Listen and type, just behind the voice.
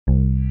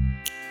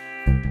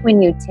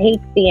when you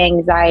take the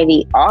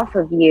anxiety off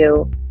of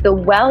you, the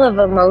well of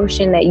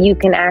emotion that you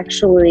can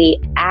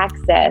actually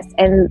access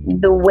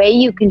and the way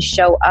you can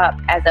show up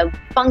as a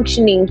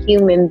functioning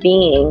human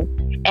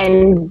being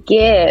and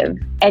give,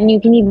 and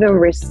you can even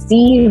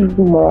receive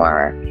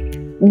more.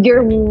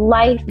 Your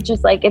life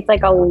just like, it's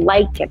like a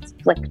light gets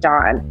flicked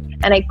on.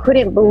 And I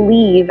couldn't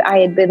believe I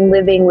had been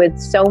living with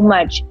so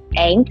much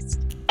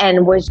angst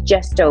and was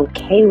just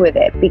okay with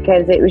it,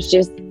 because it was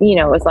just,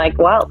 it was like,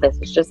 well, this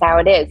is just how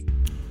it is.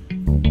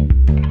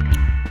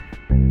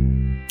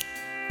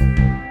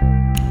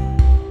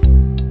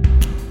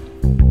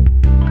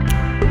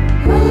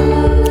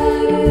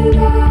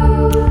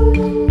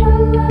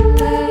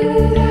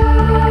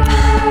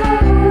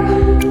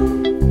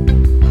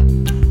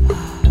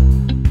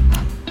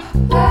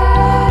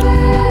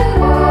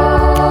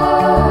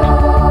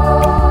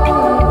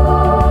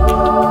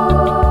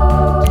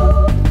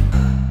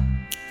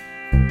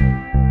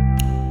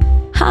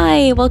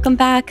 Hi, welcome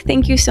back.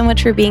 Thank you so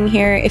much for being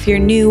here. If you're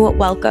new,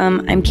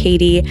 welcome. I'm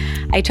Katie.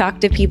 I talk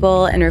to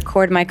people and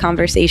record my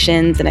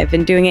conversations, and I've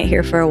been doing it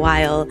here for a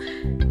while.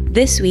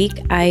 This week,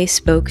 I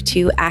spoke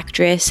to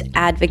actress,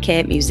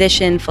 advocate,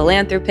 musician,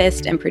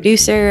 philanthropist, and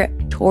producer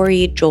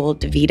Tori Joel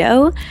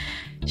DeVito.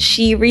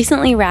 She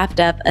recently wrapped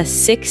up a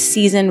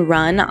 6-season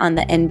run on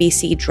the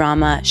NBC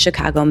drama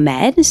Chicago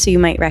Med, so you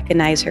might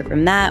recognize her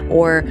from that,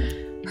 or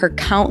her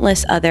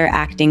countless other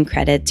acting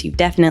credits. You've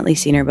definitely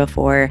seen her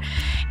before.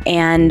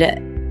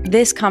 And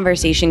this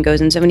conversation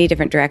goes in so many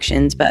different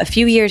directions, but a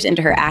few years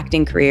into her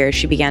acting career,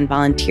 she began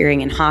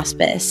volunteering in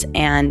hospice,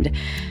 and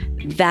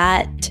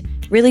that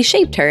really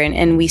shaped her.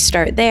 And we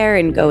start there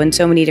and go in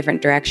so many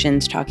different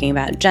directions, talking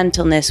about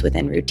gentleness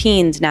within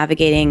routines,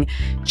 navigating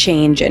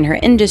change in her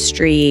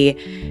industry,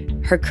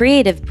 her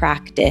creative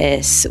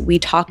practice. We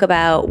talk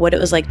about what it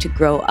was like to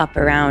grow up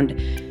around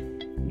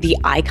the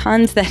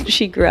icons that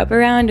she grew up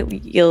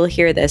around. You'll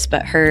hear this,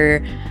 but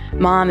her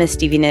mom is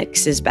Stevie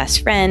Nicks'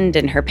 best friend,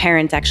 and her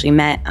parents actually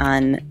met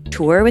on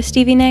tour with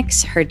Stevie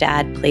Nicks. Her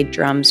dad played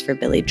drums for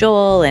Billy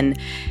Joel, and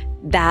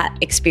that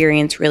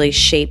experience really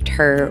shaped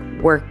her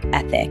work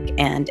ethic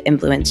and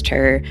influenced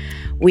her.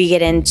 We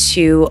get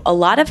into a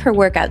lot of her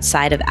work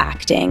outside of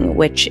acting,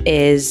 which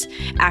is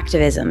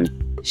activism.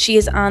 She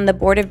is on the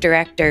board of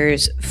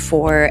directors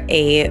for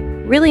a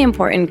really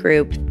important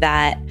group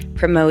that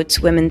promotes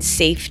women's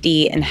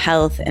safety and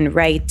health and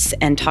rights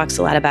and talks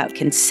a lot about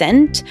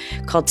consent,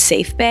 called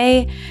Safe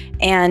Bay.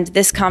 And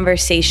this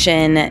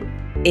conversation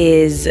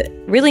is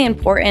really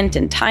important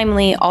and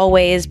timely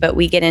always, but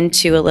we get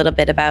into a little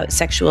bit about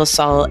sexual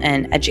assault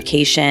and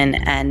education,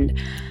 and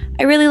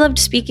I really loved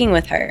speaking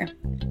with her.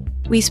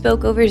 We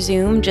spoke over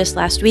Zoom just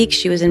last week.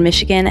 She was in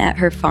Michigan at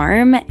her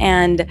farm,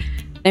 and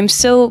I'm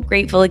so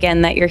grateful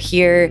again that you're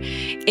here.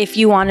 If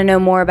you want to know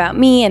more about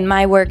me and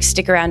my work,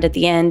 stick around at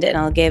the end and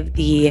I'll give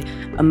the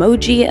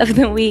emoji of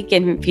the week.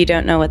 And if you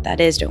don't know what that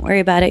is, don't worry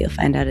about it. You'll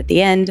find out at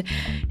the end.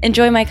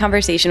 Enjoy my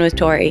conversation with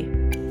Tori.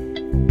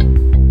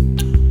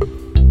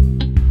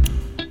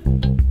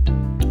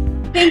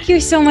 Thank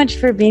you so much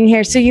for being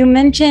here. So you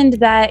mentioned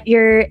that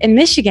you're in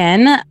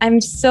Michigan.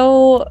 I'm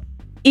so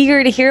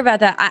eager to hear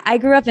about that. I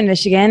grew up in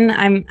Michigan.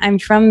 I'm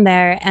from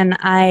there, and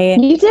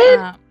You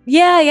did?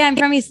 Yeah, I'm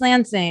from East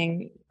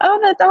Lansing. Oh,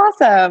 that's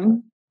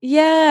awesome.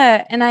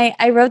 Yeah, and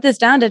I wrote this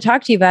down to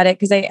talk to you about it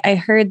because I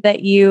heard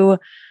that you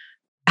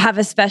have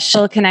a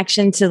special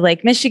connection to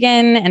Lake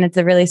Michigan, and it's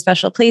a really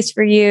special place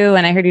for you.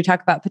 And I heard you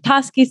talk about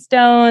Petoskey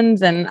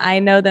stones, and I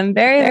know them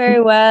very, very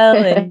well.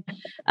 And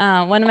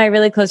one of my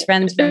really close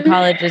friends from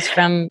college is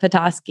from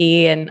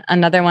Petoskey, and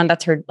another one,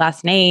 that's her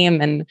last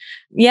name. And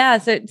yeah,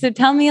 so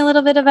tell me a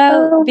little bit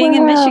about being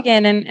in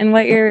Michigan and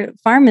what your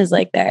farm is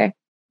like there.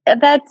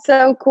 That's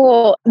so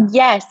cool.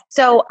 Yes.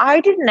 So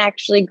I didn't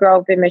actually grow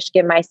up in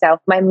Michigan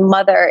myself. My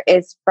mother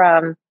is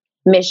from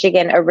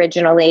Michigan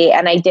originally,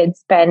 and I did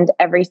spend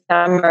every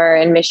summer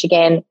in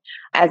Michigan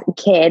as a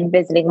kid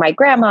visiting my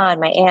grandma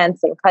and my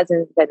aunts and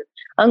cousins and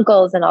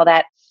uncles and all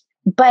that.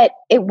 But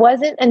it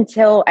wasn't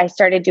until I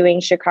started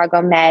doing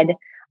Chicago Med.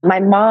 My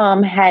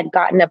mom had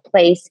gotten a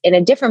place in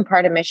a different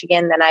part of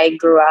Michigan than I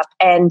grew up,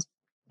 and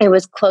it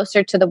was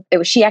closer to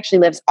she actually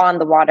lives on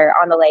the water,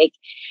 on the lake.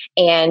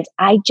 And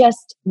I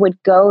just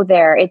would go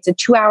there. It's a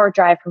 2-hour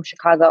drive from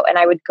Chicago. And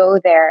I would go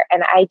there,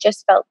 and I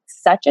just felt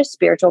such a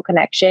spiritual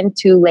connection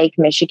to Lake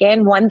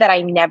Michigan, one that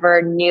I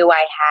never knew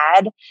I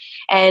had.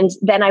 And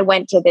then I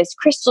went to this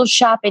crystal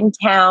shop in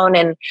town,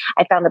 and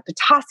I found the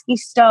Petoskey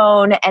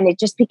stone, and it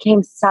just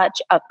became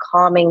such a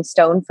calming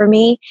stone for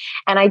me.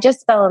 And I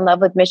just fell in love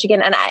with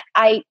Michigan. And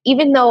I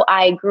even though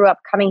I grew up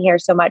coming here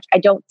so much, I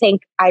don't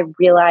think I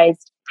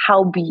realized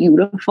how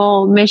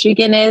beautiful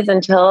Michigan is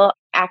until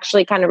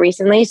actually kind of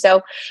recently.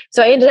 So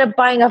I ended up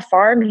buying a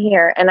farm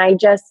here, and I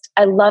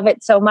love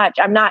it so much.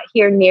 I'm not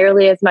here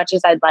nearly as much as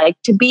I'd like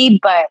to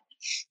be, but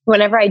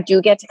whenever I do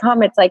get to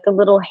come, it's like a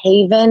little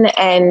haven,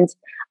 and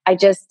I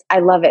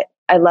love it.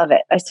 I love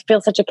it. I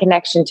feel such a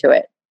connection to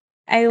it.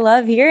 I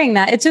love hearing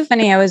that. It's so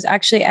funny. I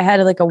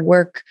had like a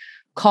work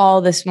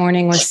call this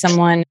morning with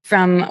someone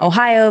from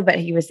Ohio, but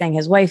he was saying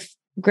his wife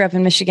grew up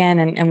in Michigan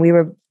and we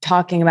were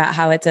talking about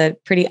how it's a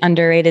pretty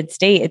underrated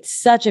state. It's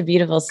such a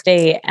beautiful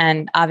state.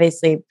 And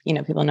obviously,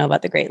 people know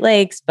about the Great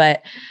Lakes,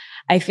 but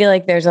I feel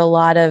like there's a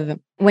lot of,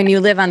 when you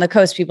live on the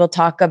coast, people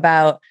talk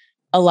about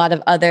a lot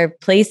of other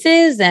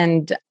places,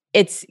 and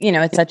it's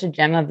such a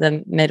gem of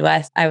the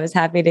Midwest. I was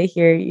happy to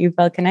hear you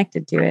felt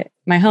connected to it,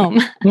 my home.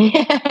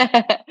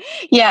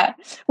 Yeah.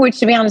 Which,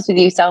 to be honest with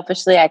you,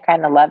 selfishly, I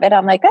kind of love it.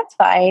 I'm like, that's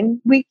fine.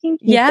 We can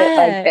keep it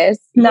like this.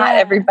 Not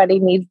everybody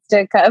needs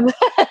to come.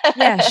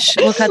 Yeah.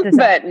 We'll cut this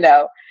But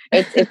no,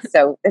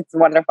 it's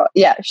wonderful.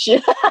 Yeah.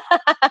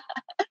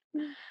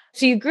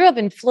 So you grew up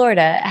in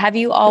Florida. Have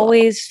you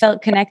always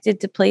felt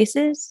connected to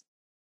places?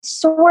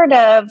 Sort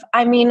of.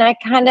 I mean, I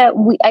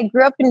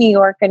grew up in New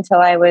York until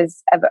I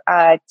was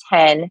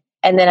 10.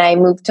 And then I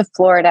moved to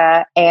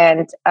Florida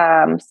and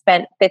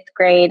spent 5th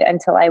grade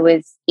until I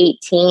was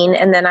 18.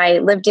 And then I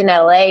lived in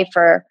LA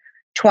for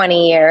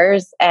 20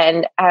 years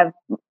and have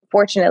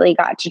fortunately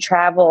got to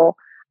travel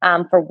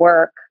for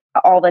work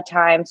all the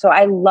time. So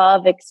I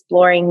love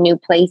exploring new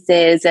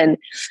places. And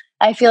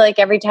I feel like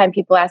every time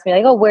people ask me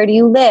like, oh, where do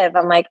you live?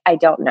 I'm like, I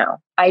don't know.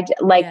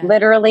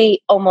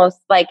 Literally almost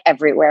like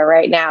everywhere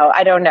right now.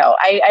 I don't know.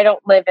 I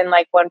don't live in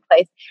like one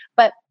place,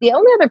 but the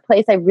only other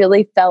place I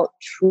really felt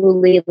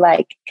truly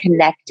like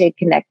connected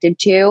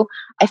to,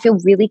 I feel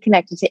really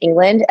connected to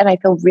England, and I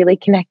feel really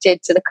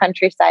connected to the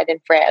countryside in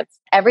France.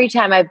 Every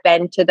time I've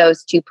been to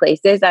those two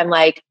places, I'm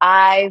like,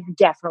 I've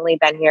definitely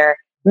been here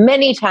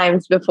many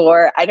times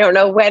before. I don't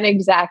know when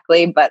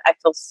exactly, but I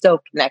feel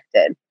so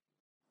connected.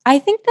 I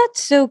think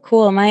that's so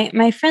cool.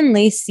 My friend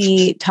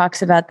Lacey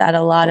talks about that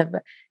a lot.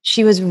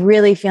 She was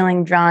really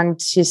feeling drawn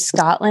to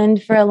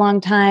Scotland for a long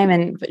time,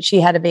 and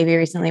she had a baby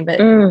recently, but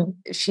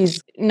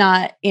she's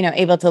not,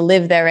 able to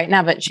live there right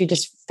now, but she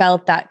just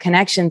felt that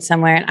connection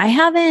somewhere. And I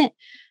haven't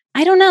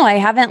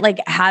like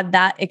had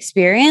that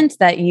experience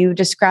that you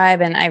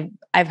describe. And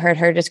I've heard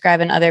her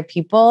describe in other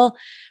people,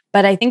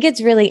 but I think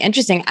it's really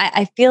interesting.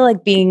 I feel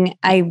like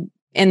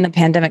in the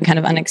pandemic kind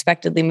of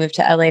unexpectedly moved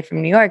to LA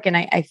from New York. And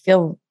I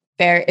feel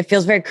it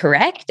feels very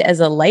correct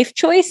as a life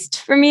choice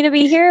for me to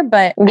be here,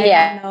 but I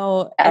don't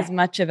know as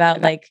much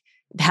about like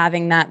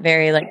having that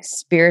very like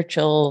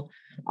spiritual,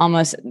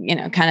 almost,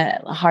 kind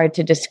of hard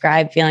to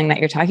describe feeling that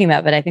you're talking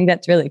about, but I think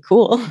that's really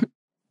cool.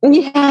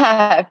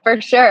 Yeah, for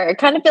sure. It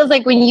kind of feels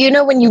like when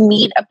you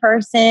meet a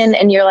person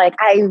and you're like,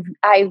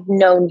 I've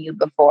known you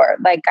before.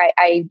 Like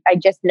I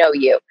just know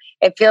you.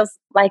 It feels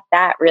like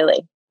that,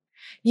 really.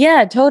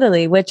 Yeah,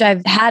 totally. Which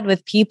I've had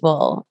with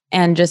people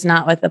and just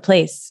not with the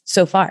place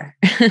so far.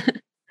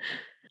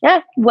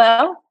 Yeah.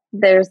 Well,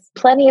 there's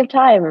plenty of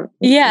time,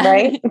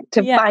 right?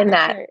 To find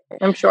that, sure.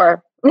 I'm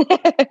sure.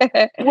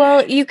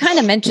 Well, you kind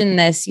of mentioned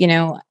this,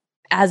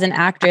 as an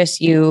actress,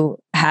 you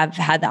have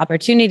had the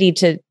opportunity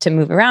to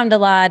move around a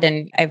lot.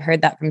 And I've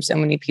heard that from so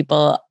many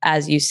people.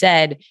 As you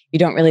said, you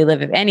don't really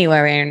live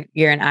anywhere and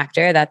you're an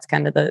actor. That's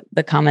kind of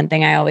the common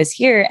thing I always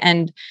hear.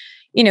 And,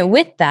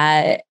 with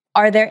that,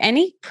 are there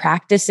any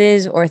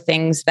practices or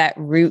things that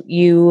root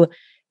you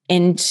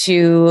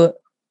into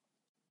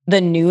the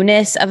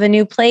newness of a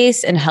new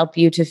place and help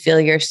you to feel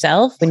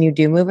yourself when you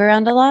do move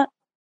around a lot?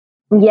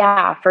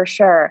 Yeah, for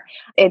sure.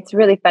 It's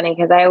really funny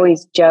because I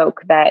always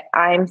joke that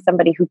I'm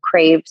somebody who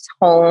craves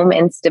home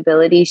and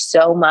stability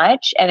so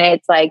much. And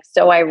it's like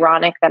so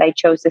ironic that I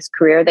chose this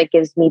career that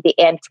gives me the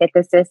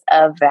antithesis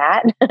of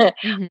that.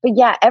 Mm-hmm. But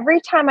yeah,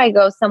 every time I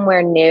go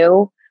somewhere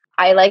new,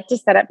 I like to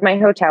set up my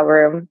hotel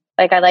room.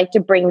 Like I like to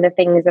bring the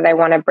things that I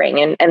want to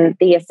bring and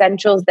the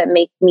essentials that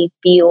make me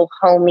feel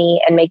homey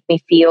and make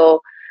me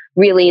feel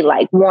really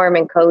like warm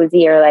and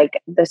cozy, or like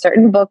the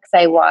certain books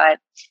I want.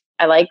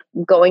 I like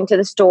going to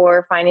the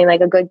store, finding like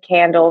a good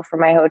candle for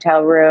my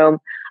hotel room.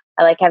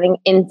 I like having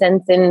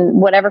incense and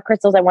whatever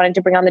crystals I wanted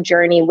to bring on the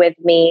journey with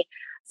me.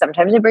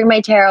 Sometimes I bring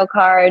my tarot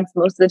cards,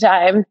 most of the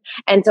time.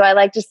 And so I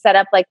like to set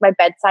up like my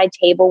bedside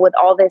table with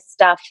all this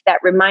stuff that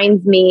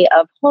reminds me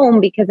of home,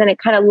 because then it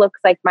kind of looks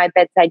like my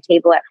bedside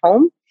table at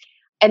home.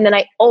 And then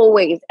I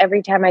always,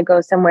 every time I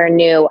go somewhere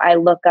new, I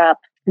look up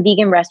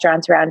vegan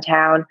restaurants around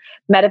town,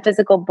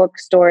 metaphysical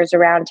bookstores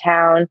around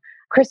town,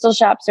 crystal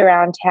shops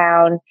around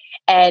town.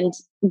 And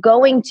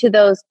going to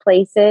those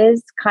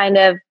places kind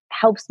of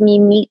helps me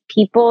meet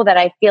people that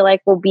I feel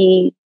like will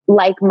be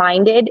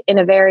like-minded in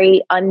a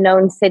very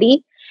unknown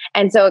city.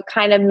 And so it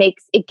kind of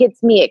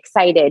gets me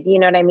excited, you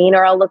know what I mean?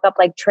 Or I'll look up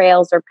like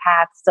trails or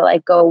paths to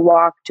like go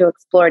walk to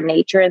explore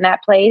nature in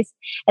that place.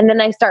 And then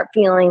I start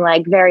feeling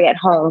like very at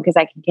home because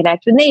I can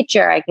connect with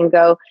nature. I can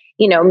go,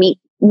 meet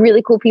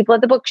really cool people at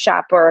the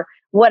bookshop or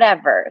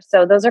whatever.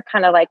 So those are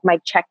kind of like my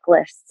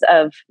checklists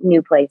of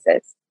new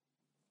places.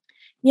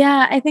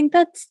 Yeah, I think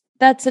that's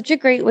such a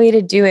great way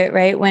to do it,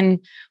 right? When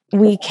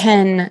we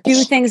can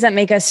do things that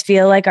make us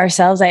feel like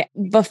ourselves.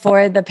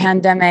 Before the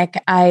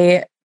pandemic,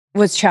 I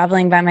was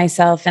traveling by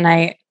myself, and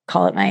I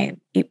call it my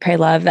eat, pray,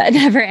 love that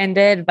never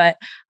ended, but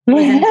I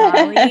was in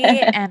Bali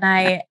and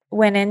I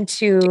went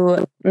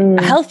into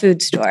a health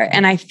food store,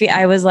 and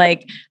I was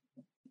like,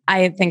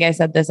 I think I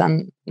said this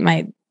on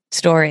my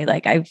story.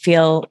 Like I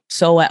feel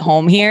so at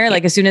home here.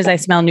 Like as soon as I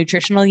smell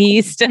nutritional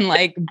yeast and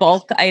like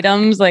bulk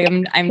items, like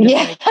I'm just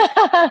like,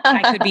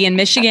 I could be in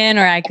Michigan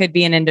or I could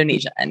be in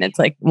Indonesia, and it's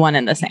like one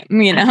and the same,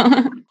 you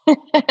know?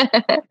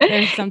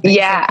 There's something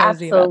yeah, so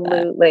cozy about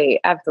that.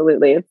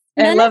 Absolutely.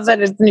 I love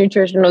that it's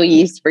nutritional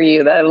yeast for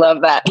you. I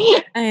love that.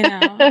 I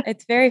know.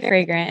 It's very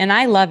fragrant and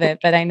I love it,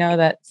 but I know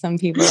that some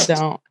people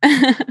don't.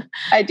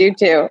 I do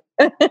too.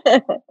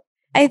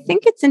 I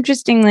think it's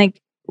interesting,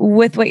 like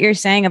with what you're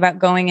saying about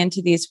going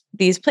into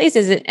these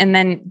places, and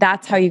then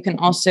that's how you can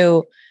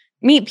also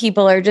meet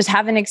people or just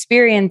have an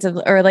experience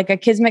of, or like a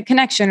kismet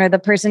connection, or the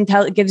person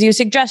gives you a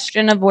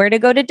suggestion of where to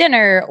go to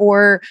dinner,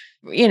 or,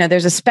 you know,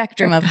 there's a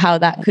spectrum of how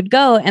that could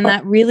go. And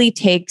that really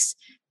takes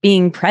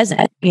being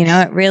present. You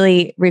know, it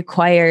really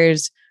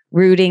requires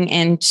rooting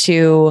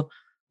into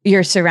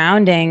your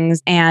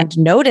surroundings and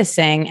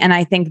noticing. And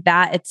I think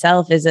that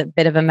itself is a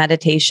bit of a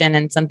meditation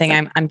and something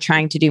I'm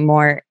trying to do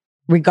more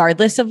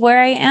regardless of where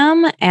I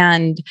am.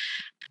 And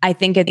I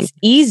think it's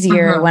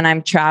easier when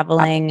I'm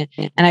traveling,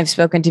 and I've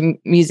spoken to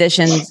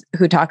musicians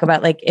who talk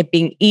about like it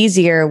being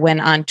easier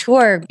when on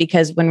tour,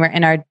 because when we're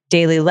in our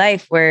daily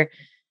life, we're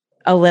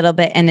a little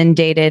bit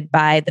inundated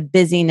by the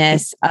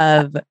busyness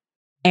of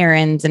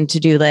errands and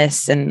to-do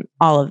lists and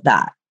all of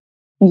that.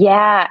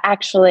 Yeah,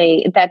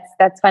 actually,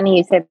 that's funny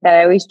you said that.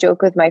 I always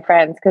joke with my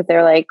friends because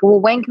they're like, well,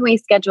 when can we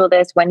schedule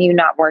this when you're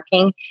not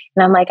working?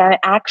 And I'm like, I'm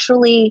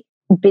actually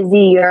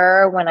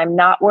busier when I'm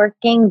not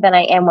working than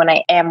I am when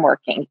I am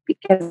working,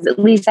 because at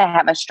least I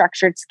have a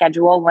structured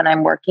schedule when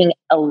I'm working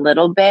a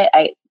little bit.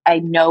 I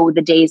know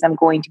the days I'm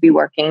going to be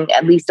working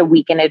at least a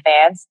week in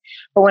advance.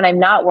 But when I'm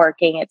not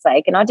working, it's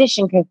like an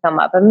audition could come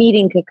up, a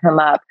meeting could come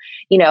up.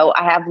 You know,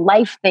 I have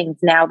life things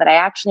now that I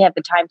actually have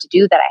the time to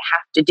do that I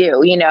have to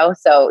do, you know?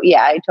 So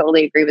yeah, I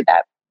totally agree with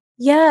that.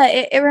 Yeah,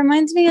 it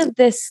reminds me of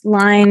this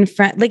line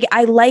from, like,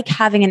 I like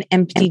having an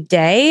empty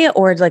day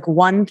or like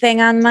one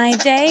thing on my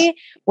day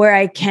where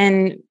I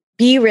can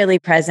be really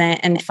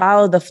present and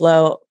follow the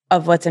flow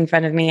of what's in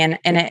front of me. And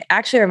it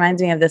actually reminds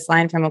me of this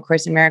line from A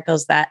Course in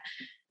Miracles that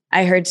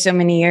I heard so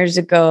many years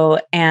ago.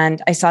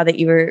 And I saw that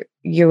you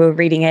were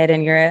reading it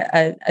and you're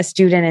a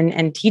student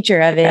and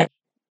teacher of it.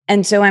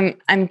 And so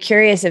I'm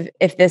curious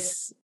if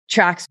this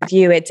tracks with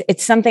you.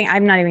 It's something,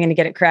 I'm not even going to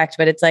get it correct,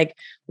 but it's like,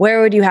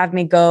 where would you have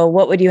me go?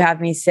 What would you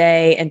have me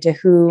say? And to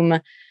whom?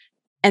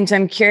 And so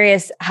I'm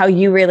curious how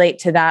you relate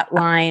to that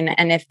line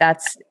and if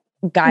that's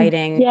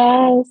guiding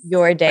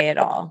your day at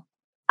all.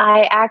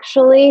 I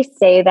actually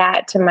say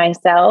that to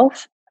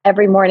myself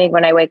every morning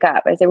when I wake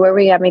up. I say, where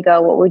would you have me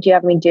go? What would you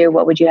have me do?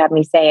 What would you have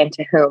me say? And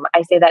to whom?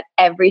 I say that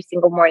every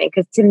single morning.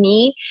 Because to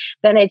me,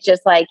 then it's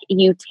just like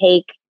you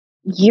take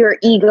your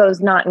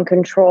ego's not in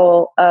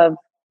control of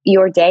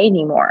your day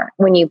anymore.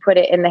 When you put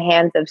it in the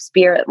hands of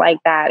spirit like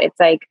that, it's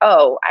like,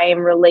 oh, I am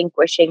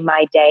relinquishing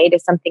my day to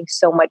something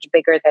so much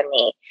bigger than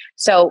me.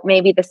 So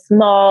maybe the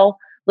small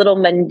little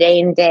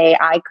mundane day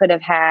I could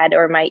have had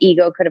or my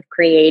ego could have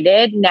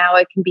created, now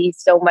it can be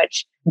so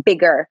much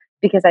bigger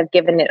because I've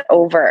given it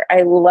over.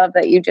 I love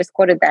that you just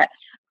quoted that.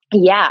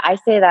 Yeah, I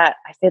say that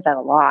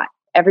a lot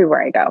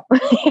everywhere I go.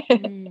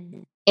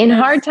 In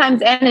hard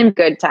times and in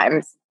good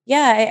times.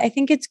 Yeah, I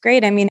think it's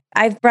great. I mean,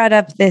 I've brought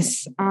up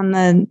this on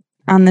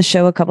the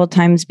show a couple of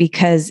times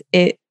because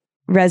it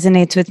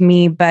resonates with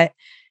me, but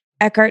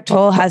Eckhart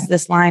Tolle has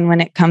this line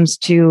when it comes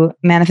to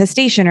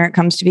manifestation or it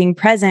comes to being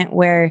present,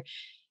 where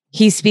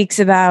he speaks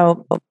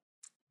about,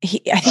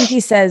 I think he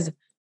says,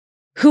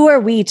 who are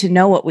we to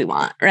know what we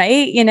want?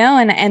 Right. You know,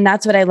 and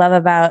that's what I love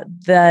about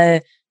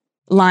the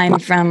line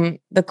from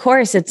the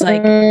Course. It's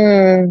like,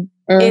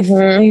 if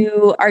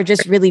you are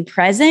just really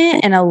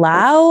present and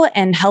allow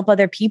and help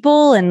other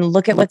people and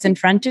look at what's in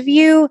front of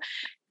you,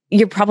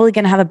 you're probably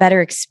going to have a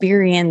better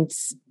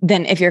experience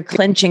than if you're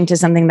clenching to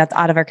something that's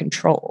out of our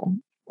control.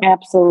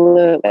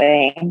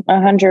 Absolutely.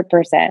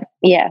 100%.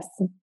 Yes.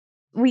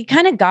 We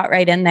kind of got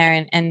right in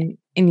there and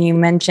you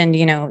mentioned,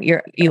 you know,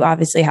 you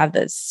obviously have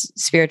this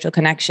spiritual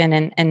connection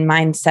and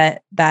mindset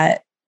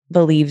that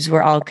believes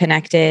we're all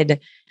connected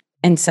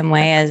in some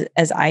way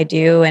as I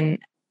do. And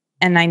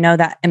I know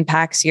that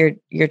impacts your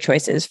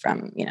choices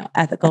from, you know,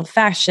 ethical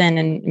fashion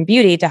and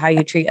beauty to how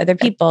you treat other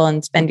people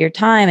and spend your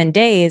time and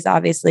days,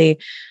 obviously.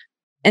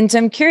 And so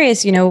I'm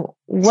curious, you know,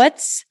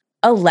 what's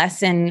a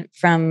lesson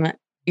from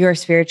your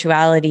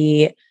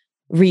spirituality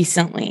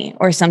recently,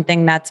 or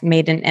something that's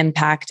made an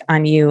impact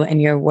on you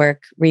and your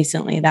work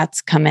recently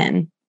that's come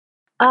in?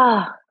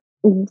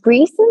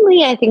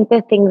 Recently, I think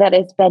the thing that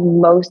has been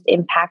most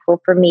impactful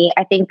for me,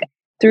 I think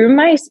through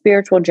my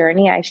spiritual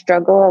journey, I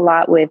struggle a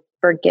lot with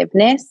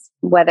forgiveness,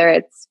 whether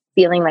it's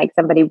feeling like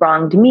somebody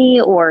wronged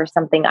me or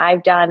something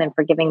I've done and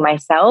forgiving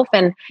myself.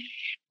 And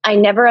I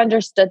never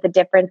understood the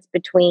difference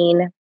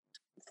between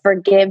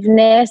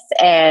forgiveness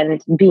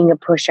and being a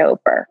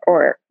pushover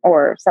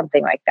or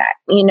something like that,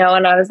 you know?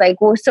 And I was like,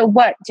 well, so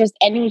what? Just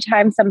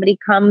anytime somebody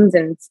comes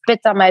and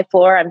spits on my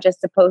floor, I'm just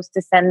supposed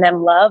to send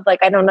them love? Like,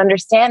 I don't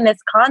understand this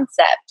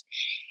concept.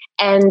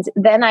 And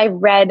then I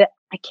read,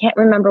 I can't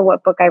remember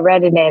what book I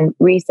read it in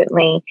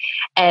recently,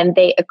 and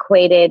they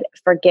equated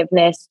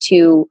forgiveness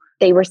to,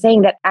 they were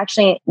saying that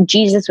actually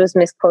Jesus was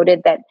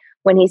misquoted, that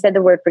when he said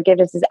the word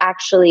forgiveness is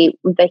actually,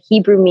 the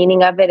Hebrew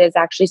meaning of it is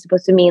actually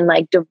supposed to mean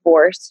like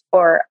divorce,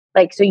 or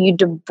like, so you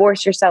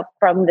divorce yourself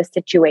from the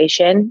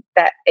situation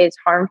that is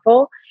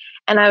harmful.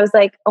 And I was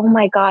like, oh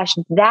my gosh,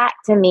 that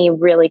to me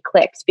really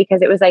clicks,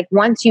 because it was like,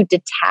 once you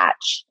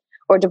detach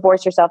or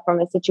divorce yourself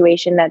from a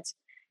situation that's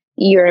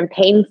you're in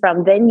pain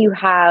from, then you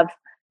have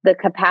the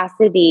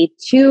capacity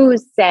to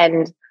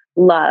send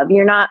love.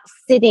 You're not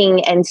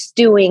sitting and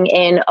stewing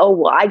in, oh,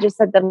 well, I just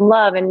said them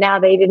love and now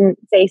they didn't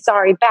say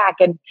sorry back.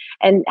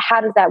 And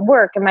how does that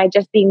work? Am I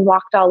just being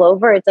walked all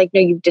over? It's like, no,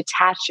 you've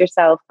detached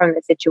yourself from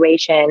the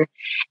situation.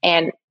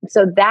 And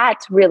so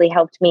that's really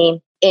helped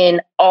me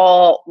in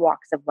all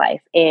walks of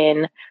life,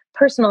 in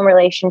personal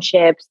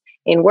relationships,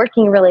 in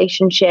working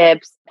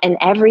relationships, and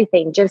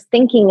everything. Just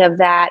thinking of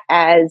that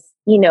as,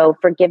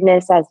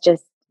 forgiveness as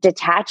just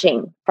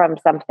detaching from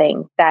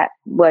something that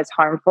was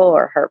harmful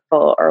or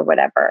hurtful or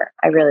whatever.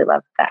 I really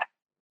love that.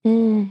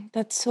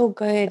 That's so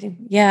good.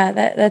 Yeah,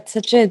 that's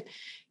such a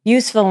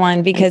useful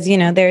one, because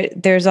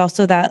there's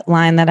also that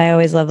line that I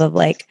always love of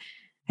like,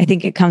 I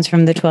think it comes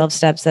from the 12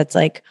 steps, that's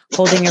like,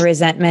 holding a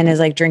resentment is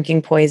like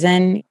drinking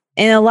poison.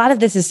 And a lot of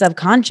this is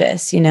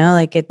subconscious,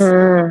 like it's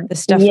the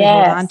stuff we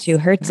hold on to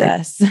hurts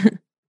us.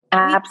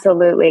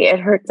 Absolutely.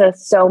 It hurts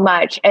us so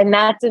much. And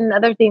that's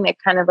another thing that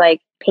kind of like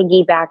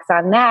piggybacks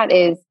on that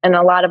is, and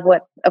a lot of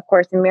what, of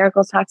course, in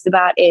Miracles talks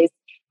about is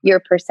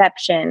your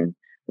perception,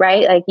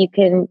 right? Like you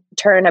can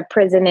turn a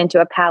prison into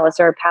a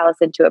palace or a palace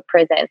into a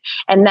prison.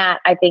 And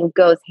that I think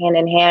goes hand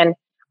in hand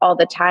all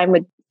the time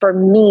for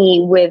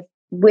me with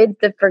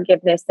the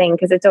forgiveness thing.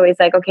 Cause it's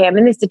always like, okay, I'm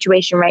in this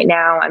situation right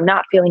now. I'm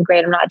not feeling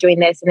great. I'm not doing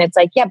this. And it's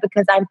like, yeah,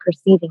 because I'm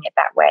perceiving it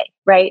that way.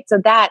 Right. So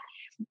that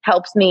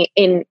helps me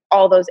in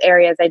all those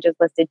areas I just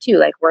listed too,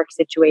 like work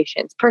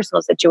situations,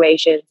 personal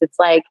situations. It's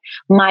like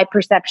my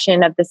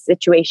perception of the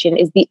situation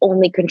is the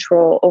only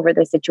control over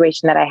the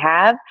situation that I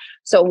have.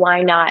 So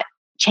why not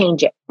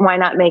change it? Why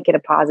not make it a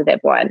positive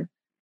one?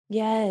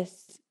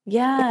 Yes.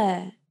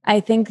 Yeah. I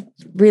think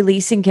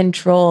releasing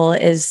control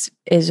is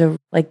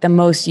like the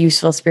most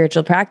useful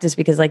spiritual practice,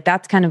 because like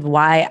that's kind of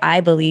why I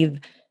believe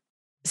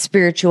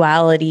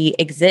spirituality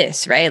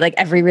exists, right? Like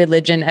every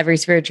religion, every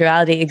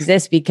spirituality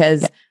exists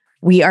because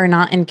we are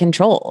not in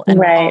control, and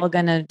we're all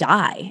going to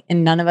die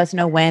and none of us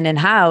know when and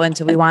how. And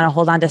so we want to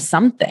hold on to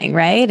something,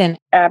 right? And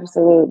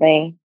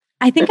absolutely.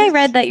 I think I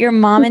read that your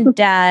mom and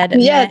dad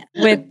met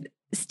with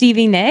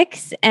Stevie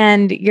Nicks,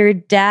 and your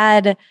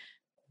dad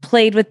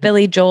played with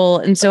Billy Joel.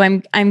 And so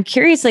I'm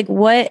curious, like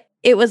what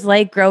it was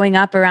like growing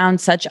up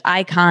around such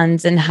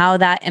icons and how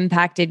that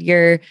impacted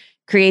your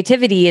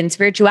creativity and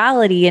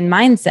spirituality and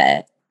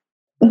mindset.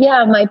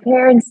 Yeah, my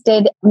parents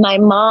did. My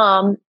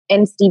mom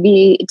and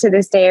Stevie to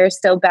this day are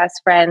still best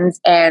friends.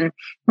 And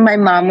my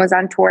mom was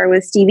on tour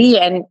with Stevie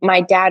and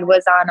my dad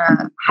was on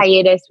a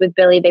hiatus with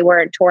Billy. They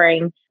weren't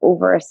touring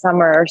over a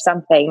summer or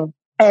something.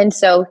 And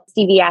so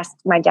Stevie asked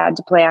my dad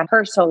to play on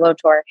her solo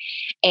tour.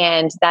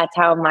 And that's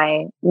how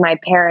my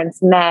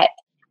parents met.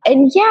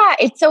 And yeah,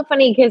 it's so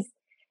funny because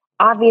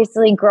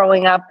obviously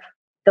growing up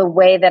the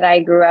way that I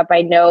grew up,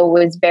 I know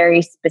was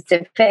very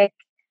specific,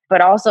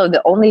 but also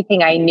the only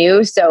thing I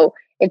knew. So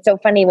it's so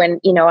funny when,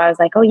 I was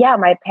like, oh yeah,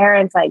 my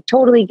parents like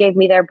totally gave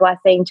me their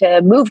blessing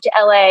to move to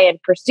LA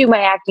and pursue my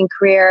acting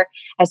career.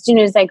 As soon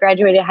as I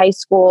graduated high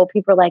school,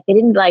 people were like, they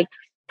didn't like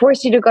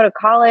force you to go to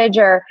college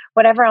or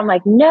whatever. I'm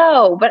like,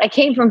 no, but I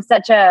came from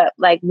such a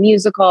like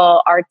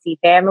musical artsy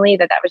family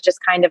that was just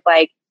kind of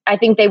like, I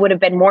think they would have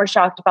been more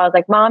shocked if I was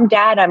like, Mom,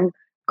 Dad, I'm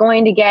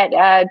going to get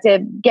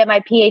my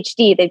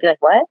PhD. They'd be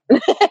like, what?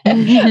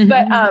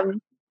 But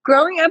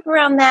growing up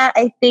around that,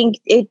 I think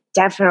it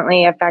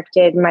definitely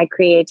affected my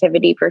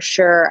creativity for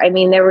sure. I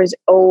mean, there was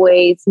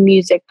always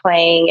music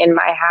playing in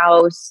my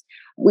house.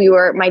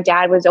 My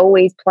dad was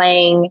always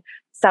playing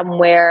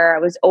somewhere. I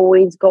was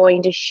always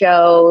going to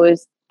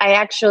shows. I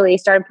actually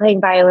started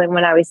playing violin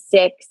when I was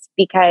 6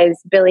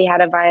 because Billy had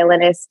a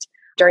violinist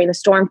during the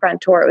Stormfront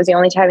tour. It was the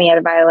only time he had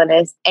a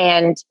violinist.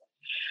 And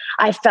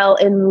I fell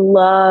in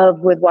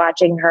love with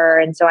watching her.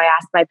 And so I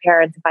asked my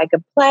parents if I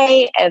could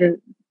play. And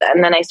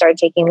then I started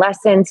taking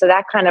lessons. So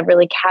that kind of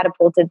really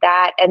catapulted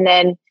that. And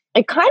then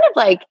it kind of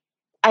like,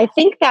 I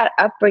think that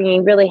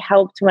upbringing really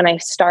helped when I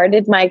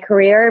started my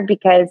career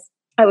because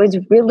I was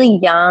really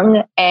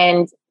young.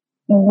 And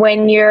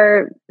when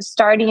you're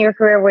starting your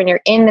career, when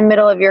you're in the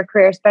middle of your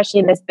career,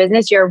 especially in this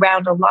business, you're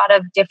around a lot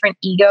of different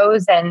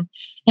egos and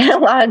a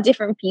lot of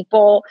different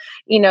people,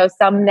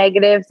 some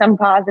negative, some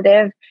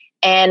positive.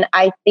 And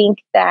I think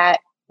that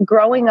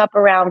growing up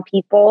around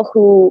people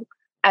who,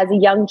 as a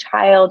young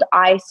child,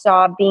 I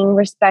saw being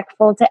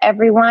respectful to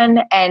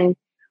everyone, and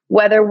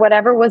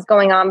whatever was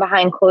going on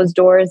behind closed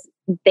doors,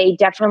 they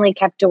definitely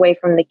kept away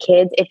from the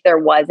kids if there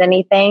was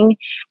anything.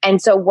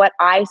 And so what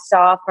I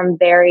saw from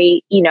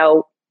very,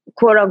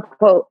 quote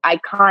unquote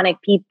iconic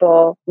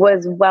people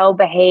was well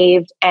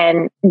behaved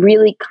and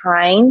really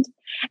kind.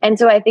 And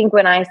so I think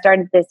when I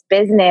started this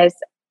business,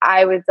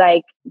 I was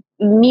like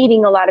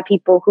meeting a lot of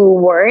people who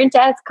weren't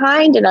as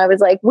kind. And I was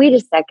like, wait a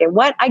second,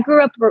 what? I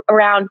grew up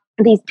around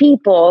these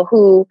people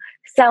who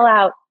sell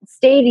out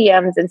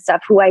stadiums and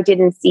stuff who I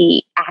didn't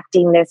see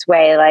acting this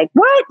way. Like,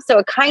 what? So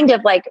it kind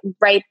of like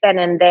right then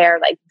and there,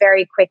 like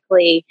very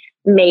quickly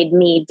made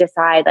me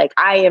decide, like,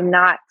 I am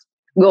not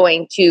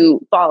going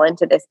to fall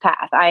into this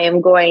path. I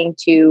am going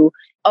to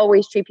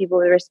always treat people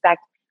with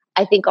respect.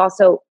 I think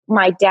also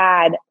my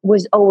dad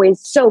was always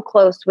so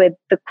close with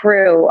the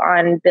crew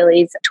on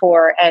Billy's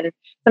tour and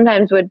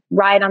sometimes would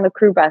ride on the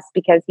crew bus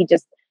because he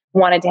just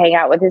wanted to hang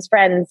out with his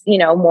friends, you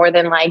know, more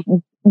than like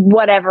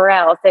whatever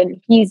else.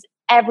 And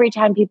every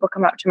time people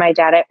come up to my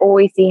dad, I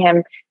always see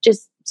him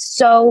just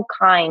so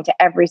kind to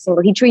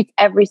he treats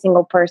every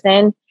single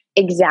person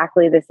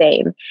exactly the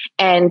same.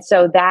 And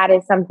so that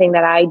is something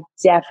that I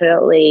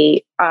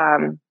definitely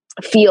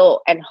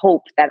feel and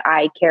hope that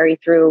I carry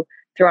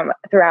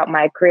throughout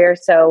my career.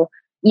 So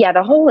yeah,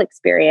 the whole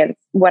experience,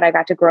 what I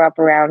got to grow up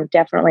around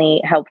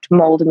definitely helped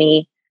mold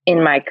me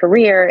in my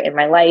career, in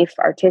my life,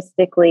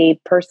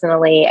 artistically,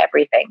 personally,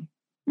 everything.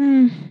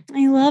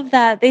 I love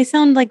that. They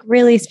sound like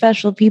really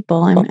special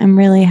people. I'm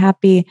really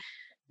happy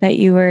that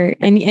you were,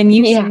 and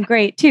you seem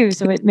great too.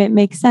 So it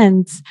makes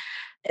sense.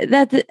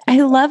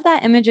 I love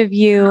that image of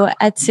you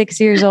at 6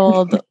 years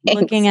old,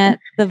 looking at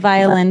the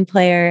violin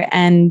player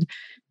and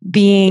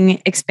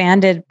being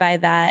expanded by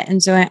that.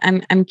 And so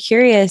I'm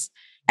curious.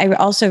 I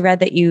also read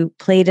that you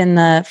played in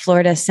the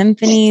Florida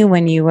Symphony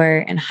when you were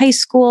in high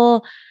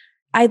school.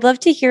 I'd love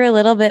to hear a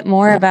little bit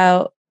more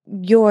about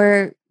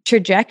your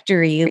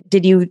trajectory.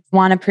 Did you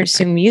want to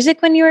pursue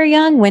music when you were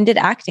young? When did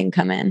acting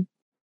come in?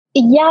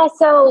 Yeah,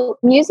 so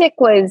music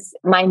was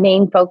my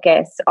main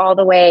focus all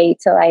the way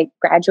till I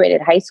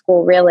graduated high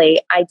school,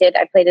 really. I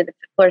played at the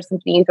Florida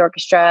Symphony Youth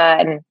Orchestra,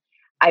 and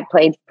I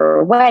played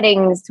for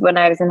weddings when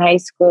I was in high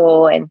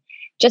school, and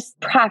just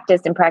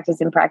practice and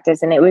practice and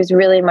practice. And it was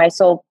really my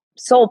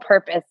sole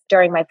purpose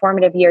during my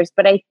formative years.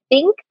 But I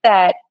think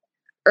that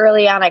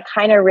early on, I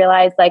kind of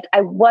realized like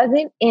I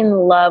wasn't in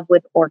love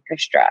with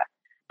orchestra.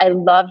 I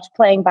loved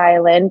playing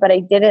violin, but I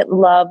didn't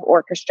love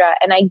orchestra.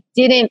 And I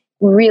didn't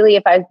really,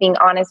 if I was being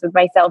honest with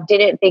myself,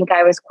 didn't think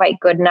I was quite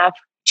good enough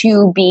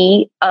to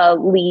be a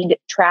lead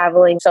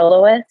traveling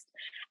soloist.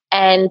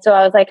 And so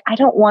I was like, I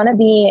don't want to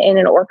be in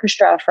an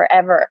orchestra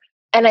forever.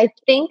 And I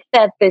think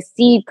that the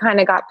seed kind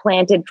of got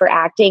planted for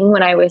acting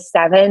when I was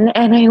 7.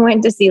 And I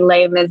went to see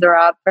Les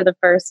Miserables for the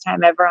first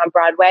time ever on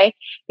Broadway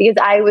because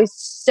I was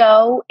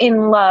so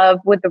in love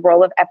with the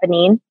role of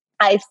Eponine.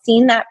 I've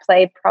seen that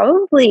play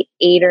probably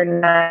 8 or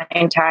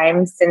 9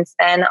 times since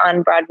then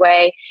on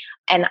Broadway.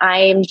 And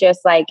I'm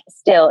just like,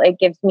 still, it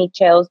gives me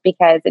chills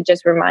because it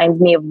just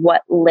reminds me of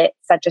what lit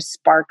such a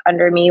spark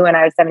under me when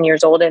I was 7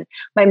 years old. And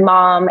my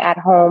mom at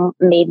home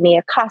made me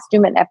a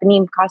costume, an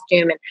Eponine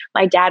costume. And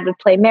my dad would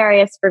play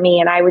Marius for me.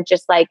 And I would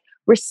just like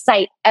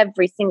recite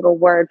every single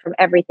word from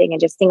everything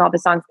and just sing all the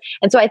songs.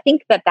 And so I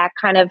think that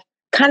kind of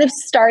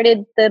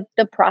started the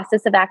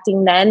process of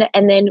acting then.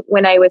 And then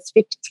when I was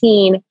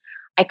 15,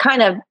 I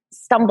kind of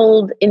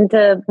stumbled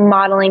into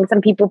modeling. Some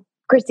people,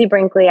 Chrissy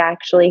Brinkley,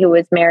 actually, who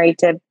was married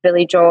to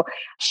Billy Joel,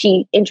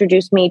 she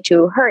introduced me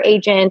to her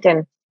agent.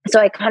 And so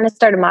I kind of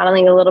started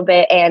modeling a little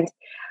bit, and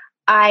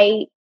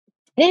I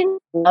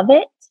didn't love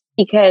it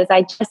because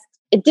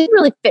it didn't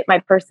really fit my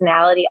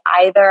personality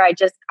either. I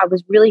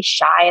was really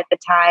shy at the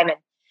time. And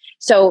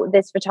so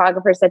this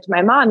photographer said to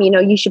my mom,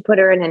 you should put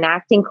her in an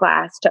acting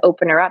class to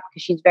open her up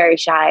because she's very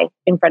shy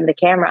in front of the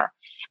camera.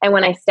 And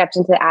when I stepped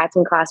into the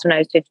acting class when I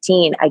was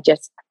 15, I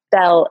just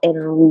fell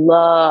in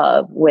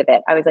love with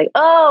it. I was like,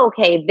 oh,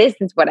 okay, this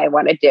is what I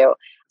want to do.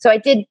 So I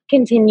did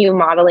continue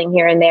modeling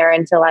here and there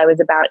until I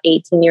was about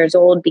 18 years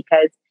old,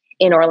 because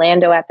in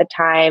Orlando at the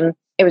time,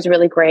 it was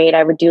really great.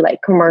 I would do like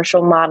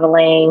commercial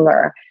modeling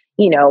or,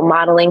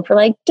 modeling for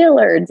like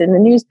Dillard's in the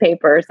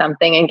newspaper or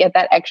something and get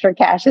that extra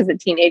cash as a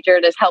teenager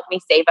to help me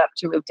save up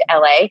to move to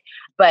LA.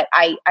 But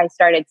I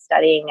started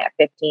studying at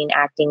 15,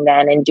 acting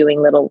then, and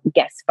doing little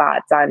guest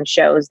spots on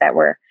shows that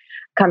were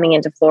coming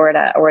into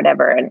Florida or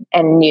whatever,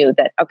 and knew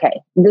that,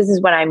 okay, this is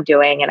what I'm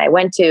doing. And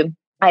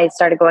I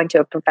started going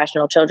to a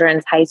professional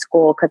children's high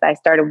school because I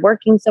started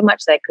working so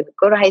much that I couldn't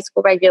go to high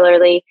school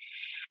regularly.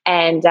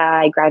 And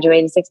I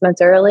graduated 6 months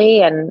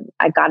early, and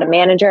I got a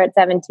manager at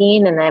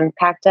 17, and then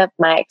packed up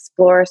my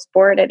Explorer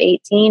Sport at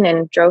 18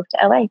 and drove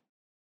to LA.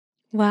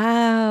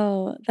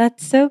 Wow,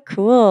 that's so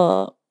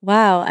cool.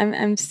 Wow,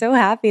 I'm so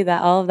happy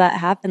that all of that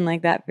happened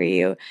like that for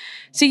you.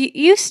 So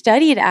you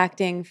studied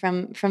acting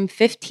from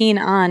 15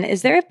 on.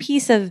 Is there a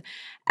piece of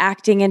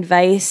acting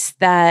advice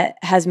that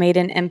has made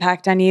an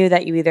impact on you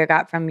that you either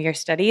got from your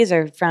studies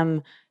or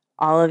from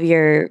all of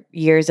your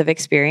years of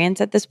experience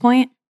at this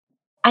point?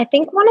 I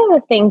think one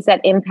of the things that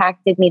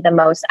impacted me the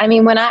most, I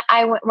mean, when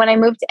I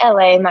moved to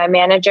LA, my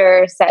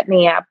manager set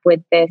me up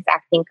with this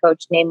acting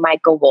coach named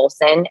Michael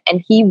Wolson,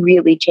 and he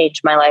really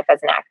changed my life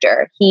as an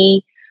actor.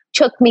 He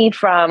took me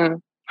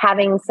from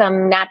having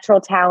some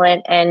natural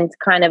talent and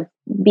kind of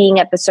being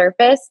at the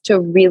surface to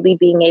really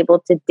being able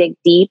to dig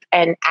deep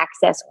and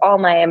access all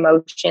my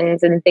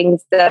emotions and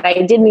things that I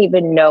didn't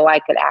even know I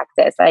could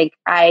access. Like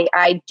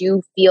I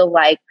do feel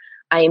like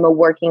I am a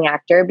working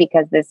actor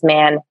because this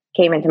man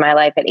came into my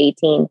life at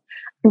 18.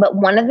 But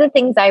one of the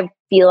things I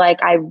feel like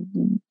I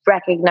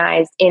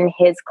recognized in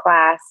his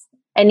class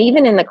and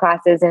even in the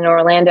classes in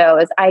Orlando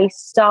is I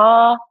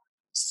saw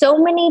so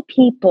many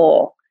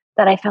people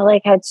that I felt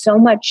like had so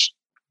much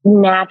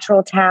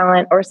natural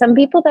talent, or some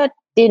people that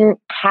didn't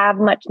have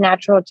much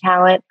natural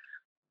talent,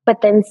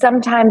 but then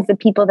sometimes the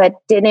people that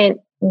didn't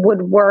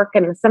would work,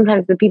 and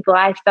sometimes the people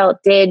I felt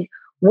did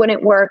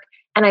wouldn't work.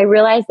 And I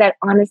realized that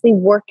honestly,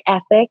 work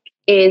ethic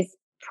is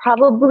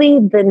probably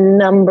the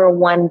number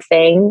one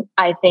thing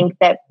I think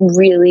that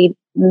really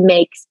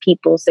makes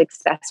people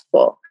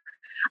successful.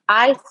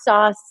 I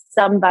saw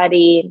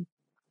somebody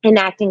in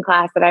acting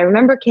class that I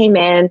remember came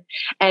in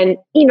and,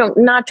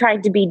 not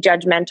trying to be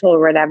judgmental or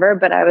whatever,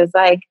 but I was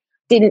like,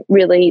 didn't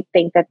really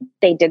think that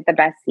they did the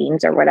best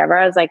scenes or whatever.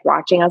 I was like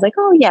watching, I was like,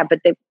 oh yeah, but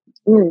they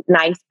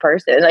nice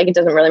person. Like it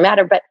doesn't really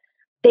matter, but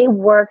they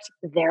worked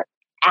their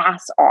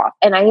ass off.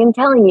 And I am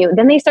telling you,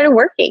 then they started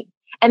working.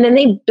 And then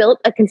they built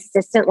a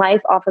consistent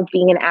life off of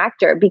being an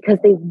actor because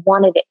they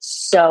wanted it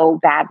so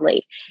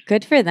badly.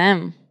 Good for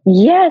them.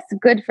 Yes,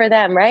 good for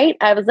them, right?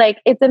 I was like,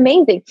 it's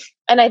amazing.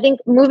 And I think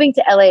moving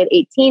to LA at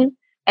 18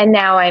 and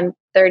now I'm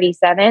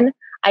 37,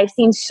 I've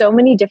seen so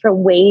many different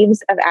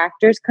waves of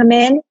actors come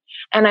in.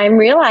 And I'm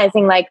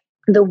realizing like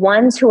the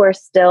ones who are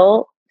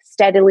still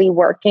steadily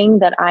working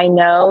that I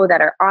know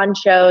that are on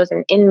shows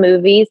and in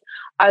movies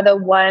are the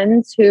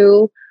ones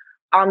who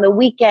on the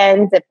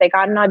weekends, if they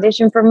got an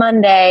audition for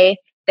Monday,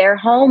 they're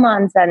home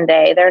on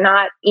Sunday. They're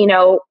not,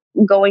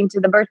 going to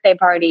the birthday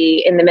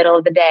party in the middle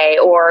of the day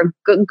or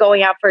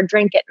going out for a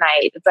drink at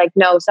night. It's like,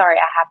 no, sorry,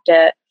 I have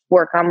to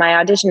work on my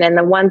audition. And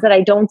the ones that I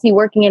don't see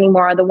working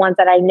anymore are the ones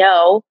that I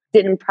know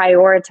didn't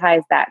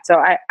prioritize that.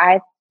 So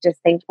I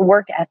just think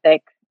work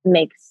ethic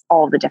makes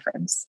all the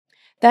difference.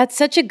 That's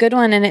such a good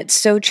one. And it's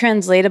so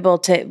translatable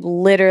to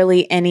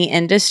literally any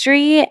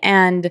industry.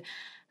 And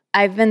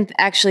I've been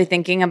actually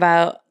thinking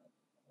about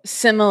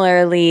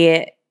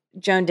similarly,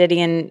 Joan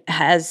Didion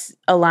has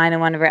a line in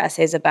one of her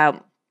essays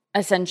about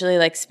essentially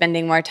like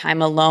spending more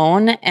time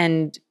alone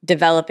and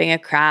developing a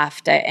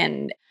craft.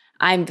 And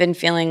I've been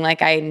feeling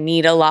like I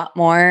need a lot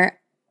more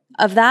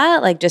of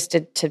that, like just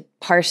to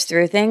parse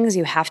through things.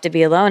 You have to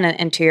be alone.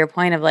 And to your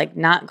point of like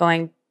not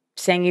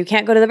saying you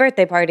can't go to the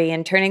birthday party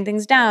and turning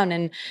things down.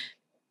 And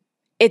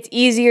it's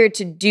easier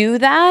to do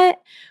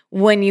that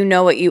when you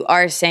know what you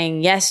are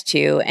saying yes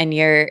to and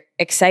you're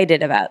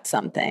excited about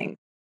something.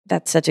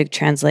 That's such a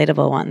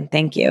translatable one.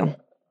 Thank you.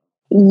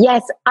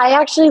 Yes, I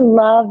actually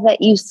love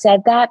that you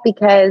said that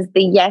because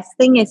the yes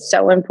thing is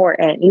so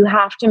important. You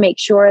have to make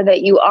sure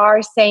that you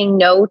are saying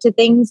no to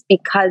things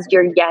because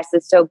your yes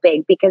is so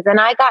big. Because then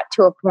I got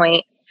to a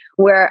point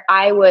where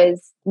I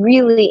was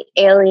really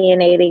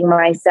alienating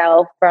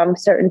myself from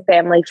certain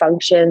family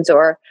functions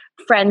or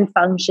friend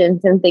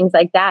functions and things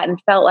like that, and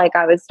felt like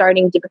I was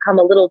starting to become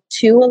a little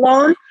too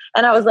alone.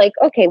 And I was like,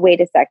 okay,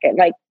 wait a second.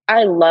 Like,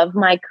 I love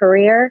my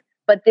career,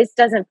 but this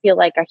doesn't feel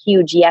like a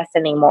huge yes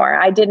anymore.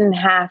 I didn't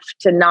have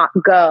to not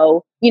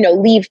go,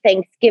 leave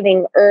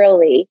Thanksgiving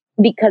early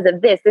because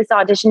of this. This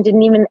audition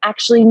didn't even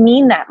actually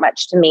mean that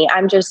much to me.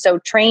 I'm just so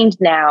trained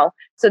now.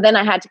 So then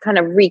I had to kind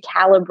of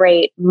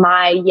recalibrate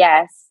my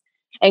yes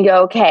and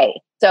go, okay,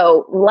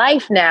 so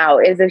life now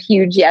is a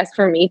huge yes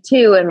for me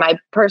too, and my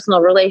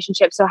personal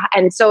relationship. So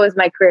is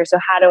my career. So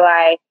how do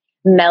I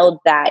meld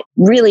that,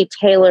 really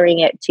tailoring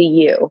it to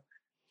you?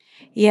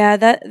 Yeah,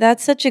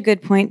 that's such a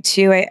good point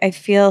too. I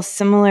feel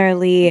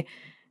similarly.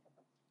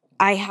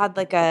 I had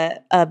like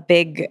a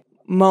big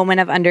moment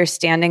of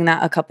understanding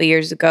that a couple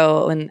years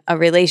ago when a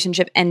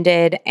relationship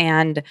ended,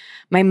 and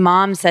my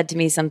mom said to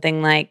me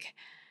something like,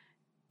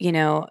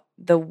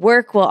 the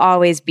work will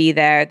always be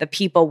there, the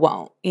people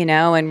won't,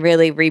 and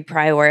really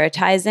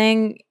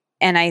reprioritizing.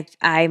 And I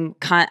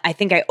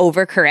think I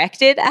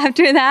overcorrected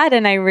after that.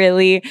 And I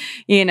really,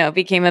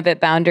 became a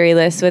bit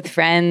boundaryless with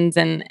friends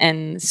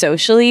and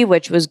socially,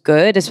 which was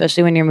good,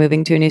 especially when you're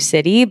moving to a new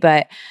city.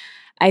 But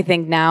I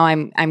think now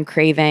I'm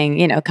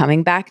craving,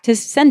 coming back to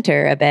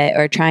center a bit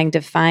or trying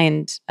to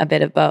find a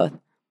bit of both.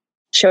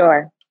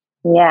 Sure.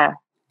 Yeah.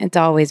 It's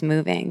always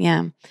moving.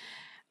 Yeah.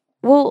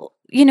 Well,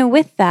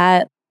 with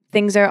that,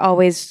 things are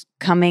always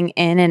coming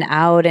in and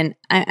out. And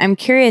I'm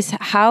curious,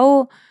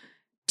 how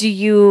do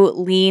you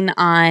lean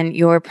on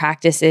your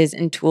practices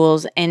and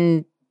tools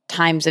in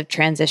times of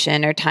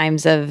transition or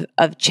times of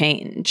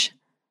change?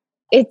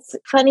 It's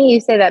funny you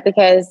say that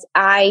because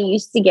I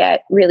used to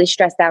get really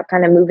stressed out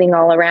kind of moving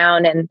all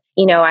around. And,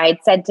 I had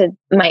said to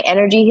my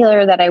energy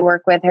healer that I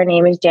work with, her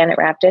name is Janet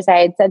Raptis. I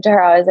had said to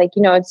her, I was like,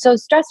 it's so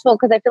stressful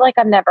because I feel like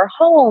I'm never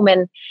home.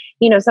 And,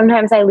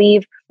 sometimes I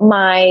leave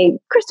my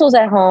crystals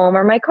at home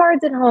or my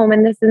cards at home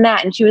and this and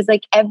that. And she was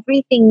like,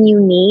 everything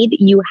you need,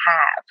 you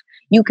have.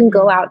 You can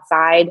go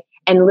outside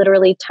and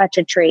literally touch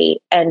a tree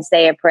and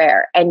say a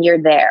prayer and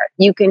you're there.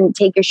 You can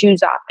take your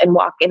shoes off and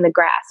walk in the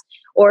grass.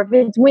 Or if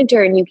it's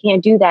winter and you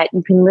can't do that,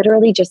 you can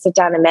literally just sit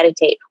down and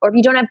meditate. Or if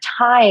you don't have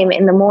time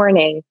in the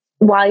morning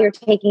while you're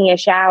taking a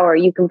shower,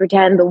 you can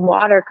pretend the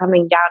water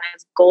coming down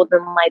is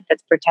golden light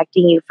that's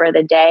protecting you for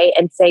the day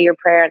and say your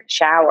prayer in the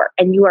shower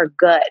and you are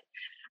good.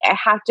 I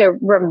have to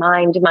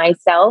remind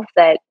myself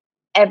that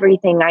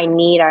everything I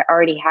need, I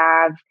already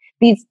have.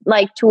 These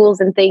like tools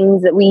and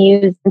things that we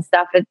use and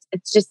stuff,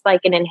 it's just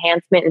like an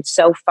enhancement. It's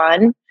so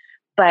fun.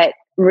 But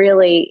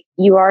really,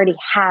 you already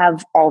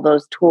have all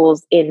those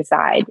tools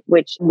inside,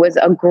 which was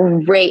a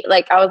great,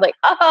 like, I was like,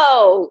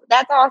 oh,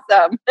 that's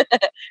awesome.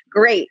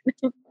 Great.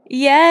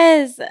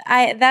 Yes,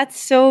 that's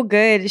so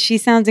good. She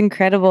sounds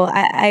incredible.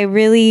 I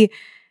really,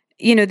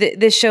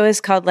 this show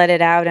is called Let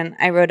It Out, and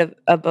I wrote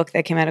a book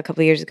that came out a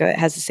couple of years ago. It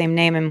has the same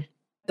name, and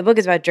the book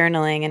is about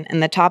journaling,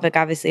 and the topic,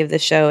 obviously, of the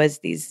show is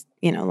these,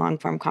 long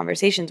form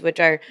conversations, which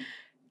are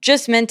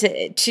just meant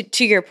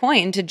to your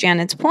point, to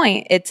Janet's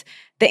point. It's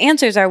the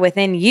answers are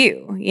within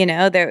you.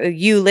 They're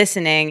you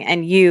listening,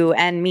 and you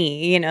and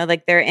me.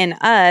 Like they're in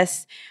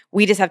us.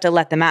 We just have to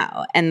let them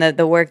out. And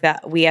the work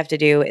that we have to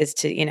do is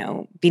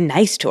to, be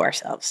nice to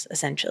ourselves,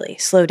 essentially.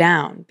 Slow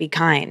down, be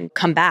kind,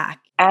 come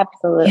back.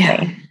 Absolutely.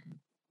 Yeah.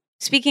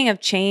 Speaking of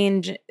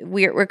change,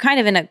 we're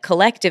kind of in a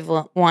collective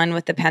one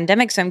with the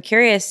pandemic. So I'm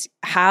curious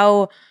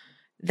how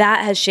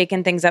that has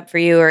shaken things up for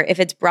you, or if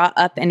it's brought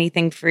up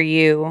anything for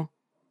you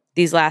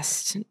these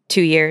last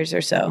 2 years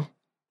or so.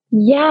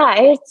 Yeah,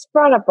 it's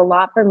brought up a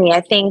lot for me.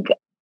 I think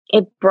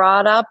it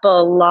brought up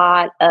a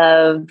lot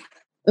of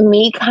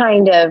me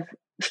kind of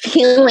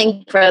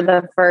feeling for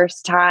the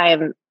first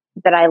time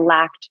that I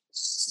lacked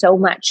so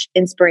much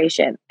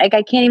inspiration. Like,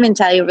 I can't even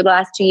tell you over the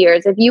last 2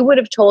 years, if you would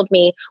have told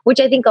me, which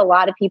I think a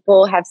lot of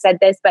people have said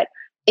this, but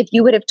if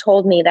you would have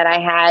told me that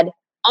I had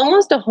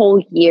almost a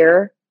whole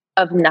year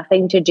of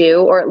nothing to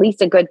do, or at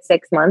least a good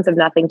 6 months of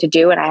nothing to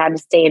do, and I had to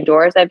stay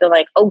indoors, I'd be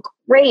like, oh,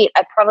 great.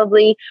 I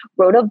probably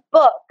wrote a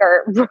book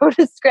or wrote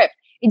a script.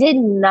 It did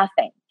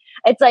nothing.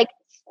 It's like,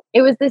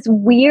 it was this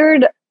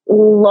weird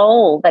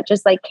lull that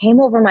just like came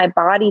over my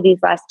body these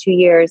last 2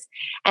 years.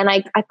 And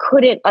I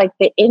couldn't, like,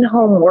 the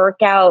in-home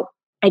workout,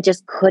 I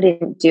just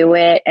couldn't do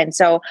it. And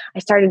so I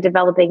started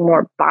developing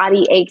more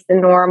body aches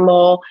than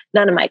normal.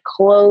 None of my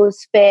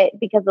clothes fit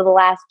because of the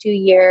last 2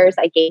 years.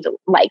 I gained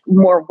like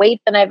more weight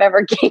than I've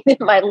ever gained in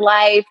my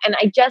life. And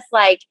I just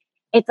like,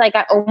 it's like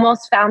I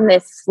almost found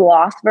this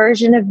sloth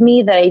version of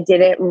me that I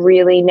didn't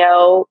really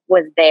know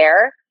was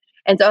there.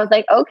 And so I was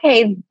like,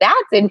 okay,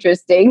 that's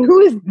interesting. Who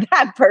is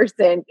that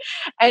person?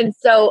 And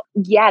so,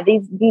 yeah,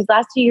 these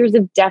last 2 years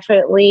have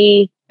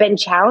definitely been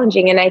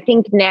challenging. And I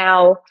think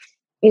now,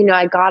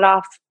 I got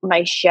off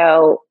my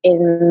show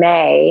in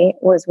May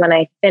was when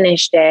I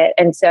finished it.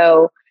 And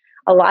so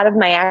a lot of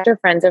my actor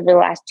friends over the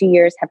last 2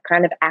 years have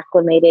kind of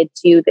acclimated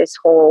to this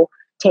whole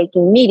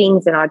taking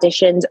meetings and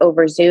auditions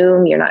over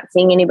Zoom. You're not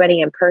seeing anybody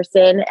in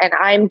person. And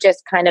I'm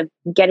just kind of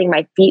getting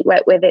my feet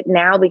wet with it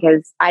now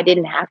because I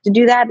didn't have to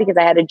do that because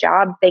I had a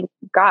job. Thank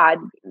God.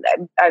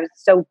 I was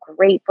so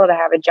grateful to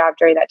have a job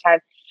during that time.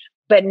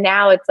 But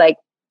now it's like,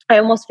 I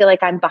almost feel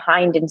like I'm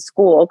behind in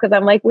school because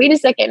I'm like, wait a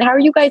second, how are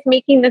you guys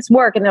making this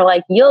work? And they're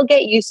like, you'll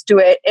get used to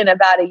it in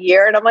about a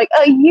year. And I'm like,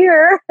 a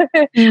year?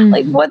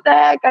 Like, what the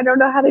heck? I don't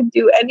know how to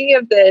do any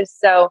of this.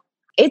 So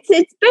it's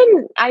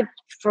been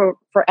for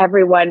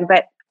everyone.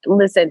 But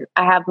listen,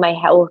 I have my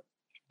health,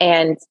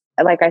 and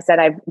like I said,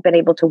 I've been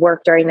able to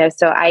work during this.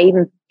 So I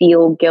even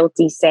feel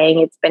guilty saying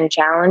it's been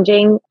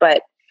challenging,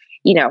 but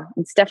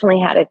it's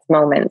definitely had its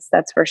moments,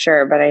 that's for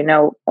sure. But I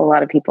know a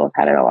lot of people have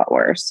had it a lot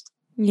worse.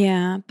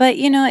 Yeah. But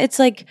it's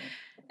like,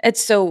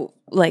 it's so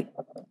like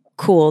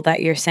cool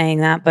that you're saying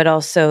that, but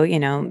also,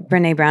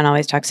 Brené Brown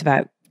always talks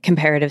about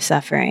comparative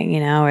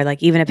suffering, or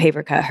like even a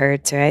paper cut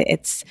hurts, right?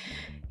 It's,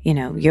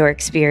 your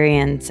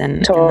experience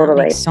and totally. And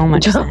that makes so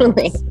much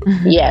sense.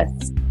 Yes.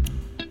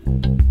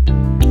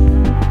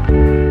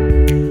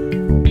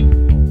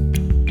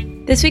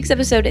 This week's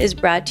episode is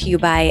brought to you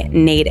by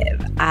Native.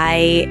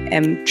 I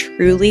am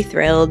truly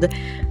thrilled.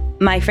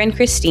 My friend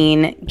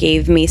Christine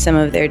gave me some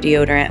of their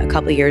deodorant a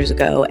couple years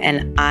ago,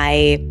 and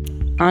I've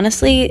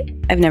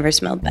never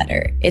smelled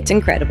better. It's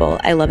incredible.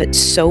 I love it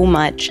so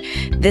much.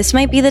 This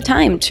might be the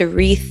time to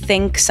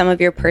rethink some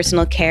of your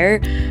personal care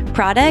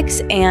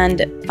products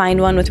and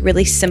find one with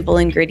really simple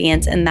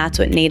ingredients, and that's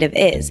what Native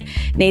is.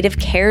 Native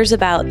cares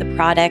about the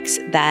products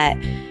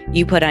that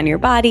you put on your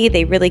body.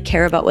 They really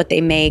care about what they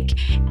make,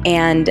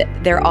 and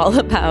they're all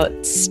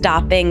about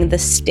stopping the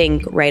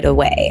stink right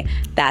away.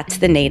 That's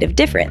the Native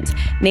difference.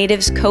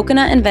 Native's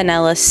coconut and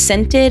vanilla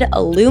scented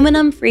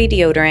aluminum-free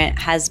deodorant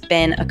has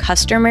been a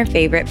customer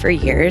favorite for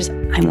years.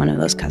 I'm one of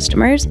those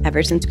customers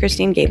ever since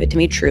Christine gave it to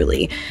me,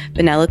 truly.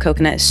 Vanilla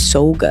coconut is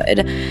so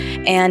good.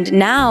 And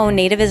now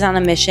Native is on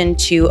a mission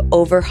to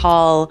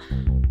overhaul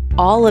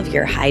all of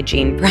your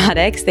hygiene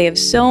products. They have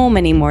so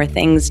many more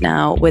things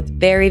now with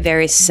very,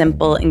 very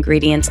simple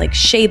ingredients like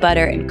shea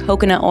butter and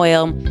coconut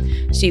oil,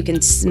 so you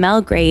can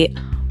smell great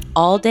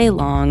all day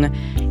long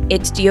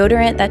It's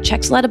deodorant that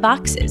checks a lot of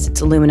boxes. It's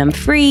aluminum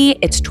free,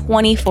 it's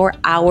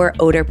 24-hour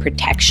odor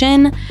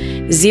protection,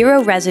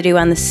 0 residue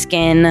on the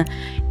skin,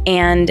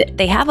 and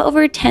they have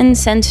over 10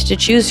 scents to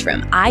choose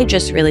from. I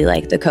just really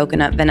like the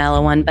coconut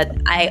vanilla one, but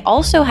I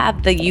also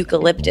have the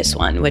eucalyptus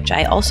one, which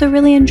I also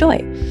really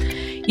enjoy.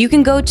 You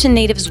can go to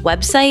Native's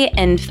website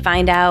and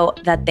find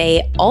out that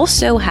they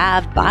also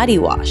have body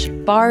wash,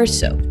 bar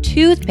soap,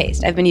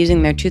 toothpaste. I've been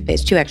using their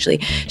toothpaste too, actually.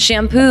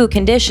 Shampoo,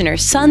 conditioner,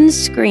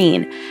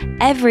 sunscreen,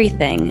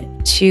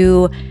 everything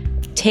to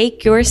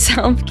take your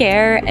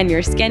self-care and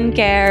your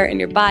skincare and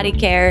your body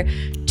care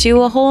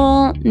to a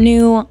whole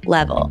new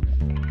level.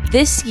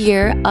 This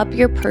year, up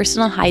your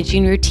personal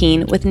hygiene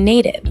routine with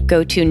Native.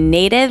 Go to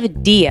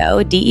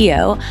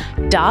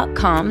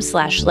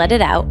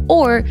nativedeo.com/letitout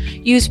or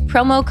use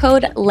promo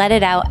code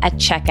LETITOUT at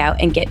checkout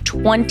and get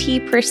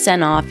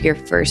 20% off your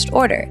first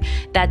order.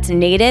 That's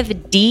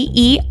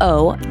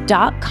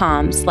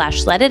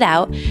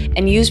nativedeo.com/letitout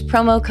and use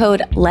promo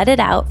code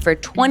LETITOUT for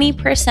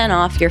 20%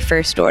 off your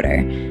first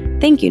order.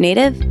 Thank you,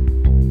 Native.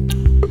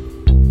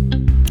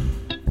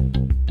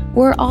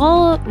 We're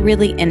all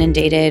really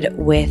inundated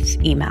with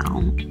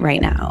email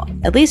right now.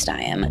 At least I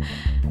am.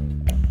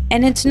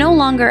 And it's no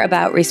longer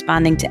about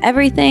responding to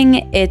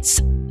everything.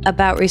 It's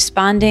about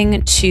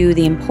responding to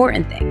the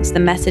important things, the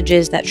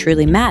messages that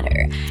truly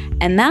matter.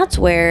 And that's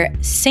where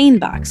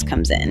SaneBox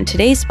comes in,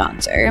 today's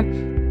sponsor.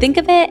 Think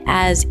of it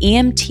as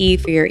EMT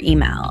for your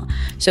email.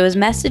 So as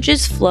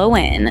messages flow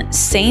in,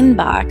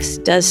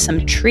 SaneBox does some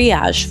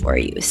triage for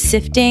you,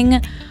 sifting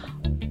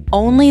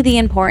only the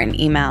important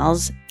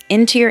emails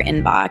into your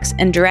inbox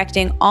and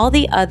directing all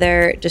the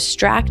other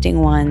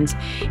distracting ones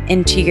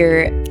into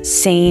your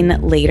Sane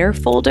Later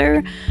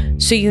folder,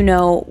 so you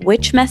know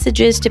which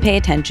messages to pay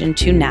attention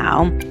to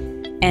now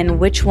and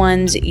which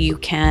ones you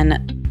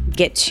can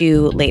get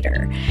to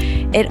later.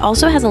 It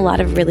also has a lot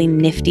of really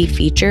nifty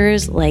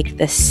features like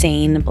the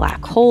Sane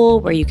black hole,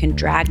 where you can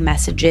drag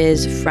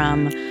messages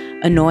from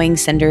annoying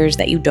senders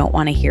that you don't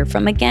want to hear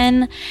from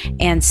again,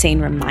 and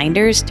Sane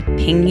reminders to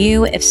ping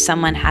you if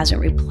someone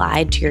hasn't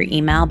replied to your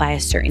email by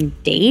a certain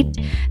date.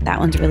 That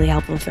one's really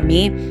helpful for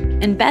me.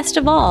 And best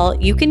of all,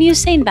 you can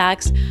use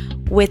SaneBox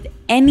with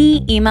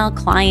any email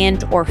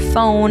client or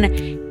phone,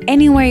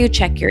 anywhere you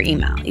check your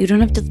email. You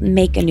don't have to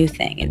make a new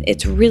thing.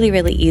 It's really,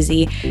 really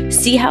easy.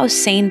 See how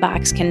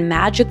SaneBox can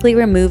magically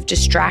remove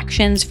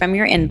distractions from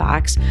your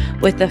inbox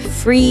with a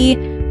free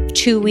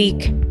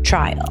 2-week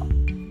trial.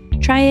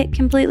 Try it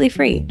completely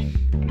free.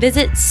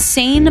 Visit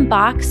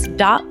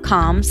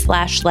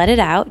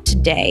sanebox.com/letitout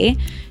today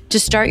to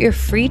start your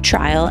free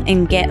trial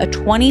and get a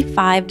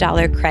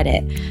 $25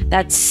 credit.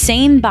 That's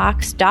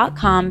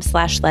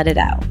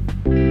sanebox.com/letitout.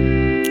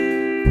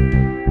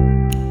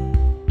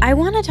 I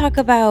want to talk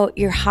about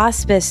your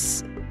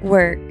hospice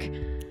work.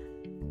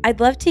 I'd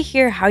love to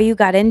hear how you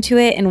got into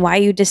it and why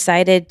you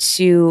decided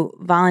to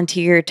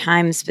volunteer your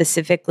time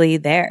specifically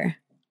there.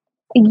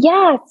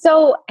 Yeah.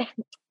 So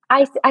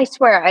I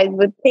swear,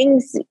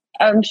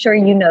 I'm sure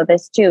you know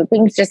this too,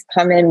 things just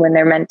come in when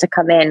they're meant to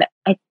come in.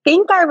 I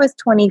think I was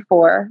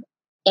 24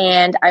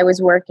 and I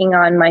was working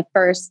on my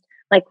first,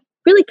 like,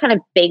 really kind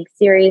of big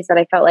series that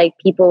I felt like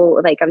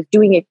people, like I was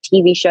doing a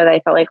TV show that I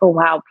felt like, oh,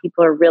 wow,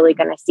 people are really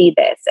going to see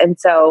this. And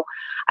so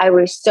I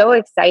was so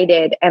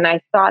excited and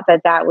I thought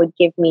that that would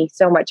give me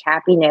so much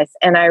happiness.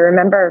 And I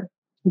remember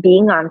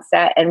being on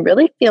set and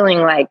really feeling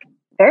like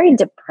very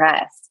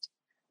depressed,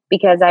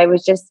 because I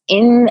was just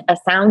in a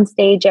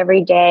soundstage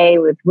every day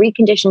with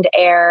reconditioned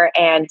air,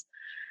 and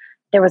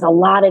there was a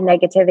lot of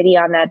negativity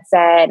on that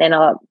set and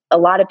a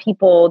lot of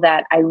people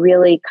that I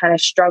really kind of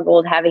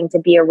struggled having to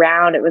be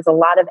around. It was a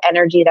lot of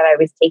energy that I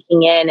was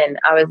taking in, and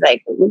I was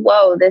like,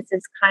 whoa, this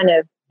is kind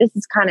of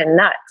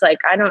nuts. Like,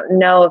 I don't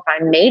know if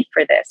I'm made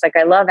for this. Like,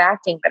 I love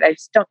acting, but I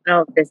just don't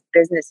know if this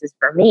business is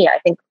for me. I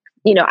think,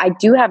 I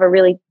do have a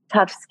really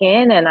tough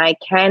skin, and I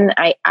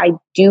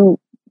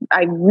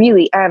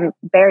really am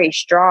very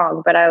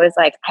strong, but I was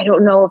like, I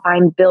don't know if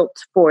I'm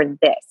built for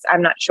this.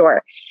 I'm not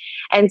sure.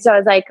 And so I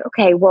was like,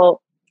 okay,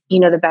 well,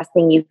 the best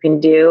thing you can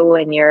do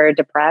when you're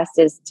depressed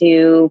is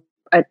to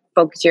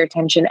focus your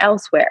attention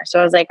elsewhere. So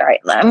I was like, all right,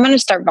 I'm going to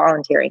start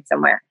volunteering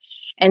somewhere.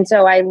 And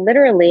so I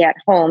literally at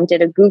home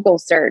did a Google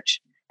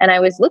search, and I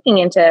was looking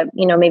into,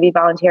 maybe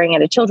volunteering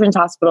at a children's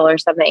hospital or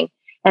something.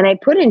 And I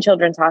put in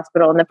children's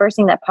hospital, and the first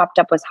thing that popped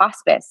up was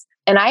hospice.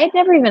 And I had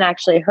never even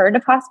actually heard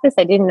of hospice.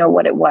 I didn't know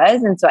what it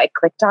was. And so I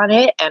clicked on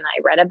it and I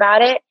read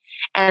about it,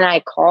 and I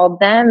called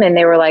them, and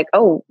they were like,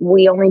 oh,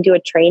 we only do a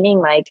training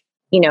like,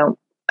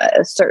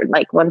 certain,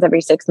 like once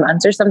every 6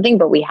 months or something,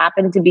 but we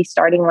happen to be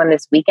starting one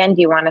this weekend.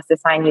 Do you want us to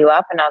sign you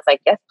up? And I was like,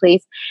 yes,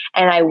 please.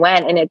 And I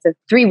went, and it's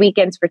 3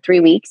 weekends for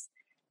 3 weeks.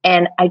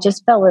 And I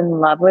just fell in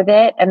love with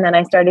it. And then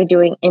I started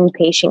doing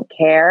inpatient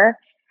care,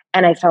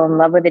 and I fell in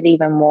love with it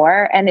even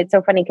more. And it's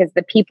so funny because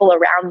the people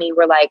around me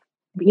were like,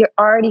 you're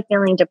already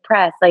feeling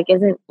depressed. Like,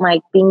 isn't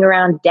like being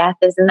around death,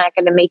 isn't that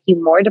going to make you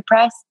more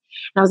depressed?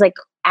 And I was like,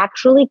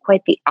 actually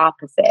quite the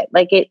opposite.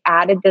 Like, it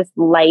added this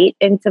light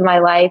into my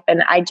life.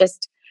 And I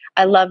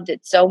I loved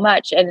it so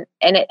much. And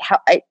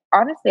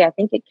honestly, I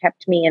think it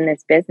kept me in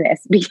this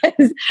business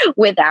because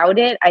without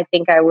it, I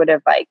think I would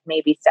have like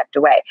maybe stepped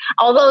away.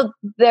 Although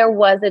there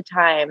was a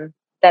time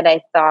that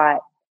I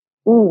thought,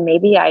 ooh,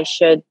 maybe I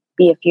should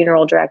be a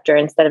funeral director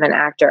instead of an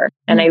actor.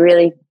 And I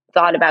really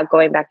thought about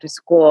going back to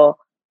school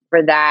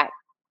for that.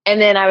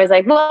 And then I was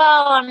like,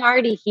 well, I'm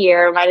already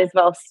here. Might as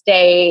well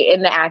stay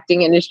in the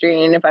acting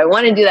industry. And if I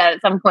want to do that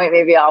at some point,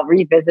 maybe I'll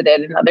revisit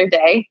it another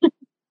day.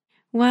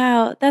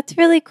 Wow, that's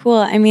really cool.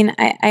 I mean,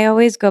 I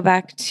always go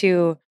back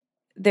to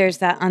there's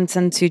that Aung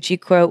San Suu Kyi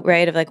quote,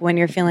 right? Of like, when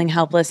you're feeling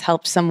helpless,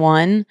 help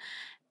someone.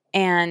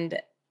 And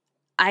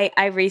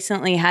I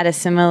recently had a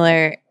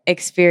similar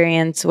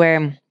experience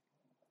where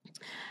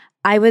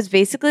I was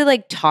basically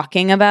like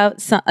talking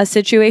about a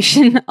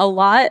situation a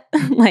lot,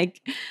 like,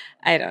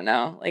 I don't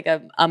know, like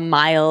a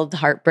mild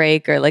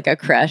heartbreak or like a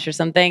crush or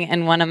something.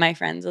 And one of my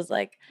friends was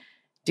like,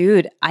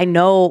 dude, I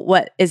know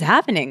what is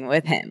happening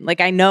with him.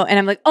 Like, I know. And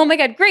I'm like, oh my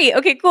God, great.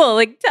 Okay, cool.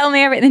 Like, tell me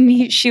everything.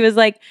 And she was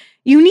like,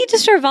 you need to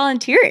start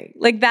volunteering.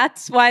 Like,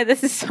 that's why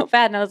this is so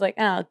bad. And I was like,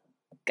 oh,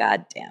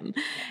 God damn.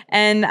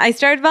 And I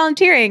started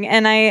volunteering,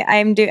 and I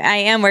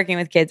am working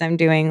with kids. I'm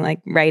doing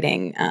like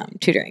writing,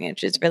 tutoring,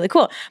 which is really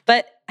cool,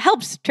 but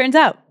helps, turns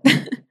out.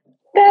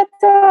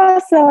 That's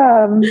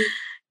awesome.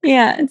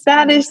 Yeah.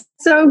 That is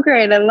so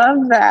great. I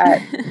love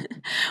that.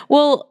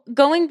 Well,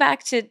 going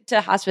back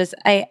to hospice,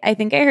 I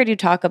think I heard you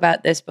talk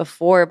about this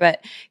before,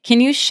 but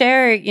can you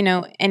share,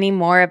 any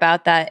more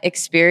about that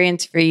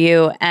experience for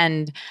you?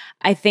 And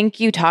I think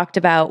you talked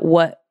about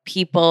what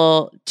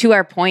people, to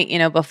our point,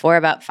 before,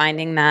 about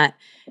finding that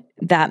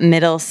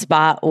middle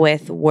spot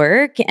with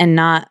work and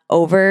not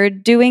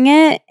overdoing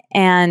it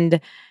and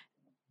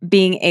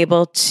being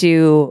able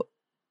to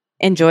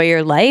enjoy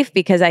your life,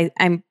 because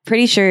I'm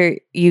pretty sure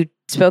you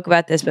spoke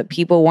about this, but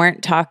people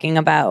weren't talking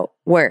about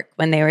work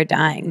when they were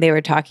dying. They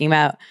were talking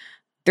about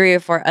 3 or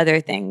 4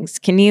 other things.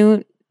 Can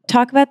you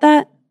talk about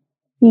that?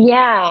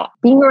 Yeah.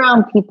 Being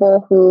around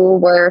people who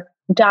were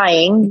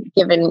dying,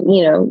 given,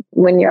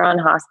 when you're on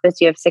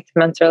hospice, you have 6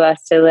 months or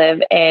less to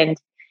live. And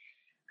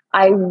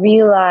I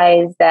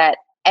realized that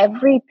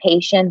every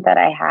patient that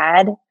I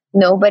had,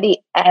 nobody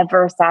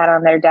ever sat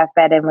on their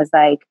deathbed and was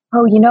like,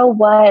 oh, you know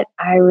what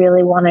I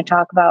really want to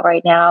talk about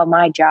right now?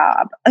 My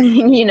job.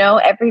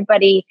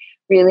 Everybody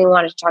really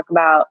wanted to talk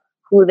about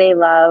who they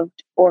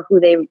loved or who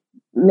they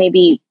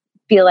maybe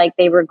feel like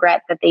they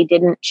regret that they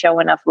didn't show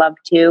enough love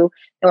to.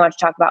 They wanted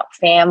to talk about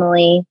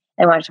family.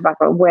 They wanted to talk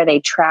about where they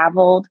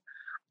traveled.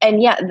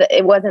 And yeah,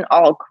 it wasn't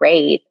all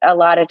great. A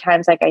lot of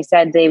times, like I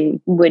said, they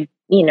would,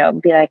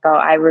 be like, oh,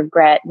 I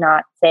regret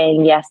not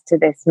saying yes to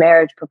this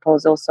marriage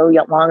proposal so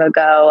long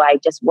ago. I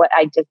just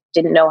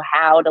didn't know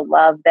how to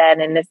love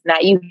then, and this and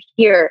that. You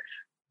hear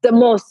the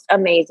most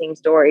amazing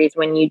stories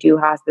when you do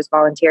hospice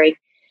volunteering.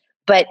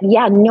 But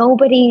yeah,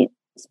 nobody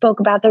spoke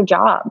about their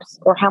jobs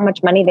or how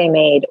much money they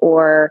made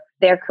or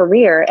their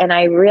career. And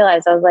I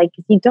realized, I was like,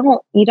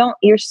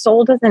 your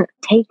soul doesn't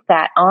take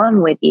that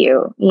on with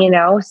you,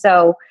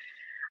 So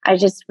I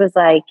just was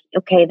like,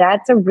 okay,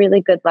 that's a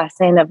really good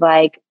lesson of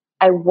like,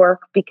 I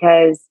work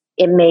because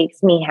it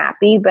makes me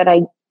happy, but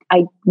I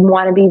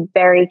want to be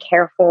very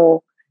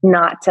careful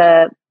not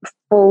to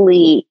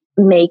fully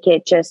make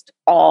it just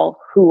all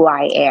who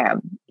I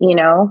am,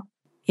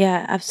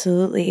 Yeah,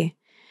 absolutely.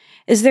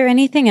 Is there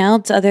anything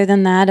else other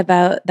than that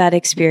about that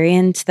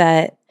experience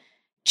that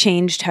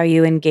changed how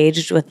you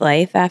engaged with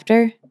life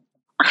after?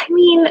 I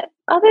mean,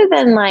 other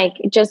than like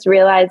just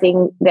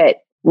realizing that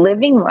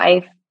living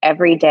life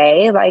every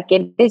day, like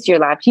it is your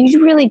life.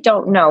 You really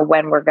don't know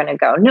when we're going to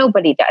go.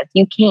 Nobody does.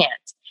 You can't.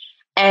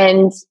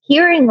 And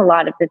hearing a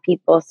lot of the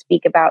people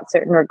speak about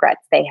certain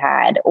regrets they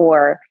had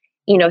or,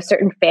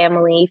 certain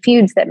family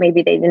feuds that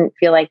maybe they didn't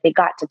feel like they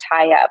got to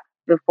tie up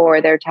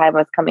before their time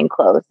was coming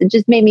close. It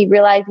just made me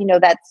realize,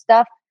 that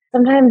stuff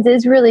sometimes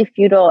is really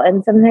futile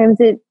and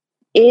sometimes it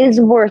is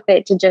worth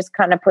it to just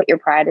kind of put your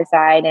pride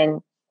aside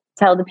and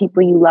tell the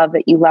people you love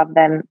that you love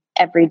them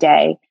every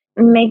day.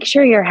 Make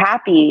sure you're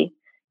happy.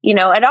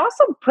 It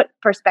also put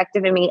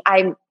perspective in me.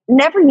 I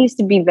never used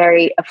to be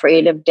very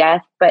afraid of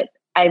death, but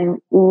I'm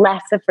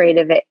less afraid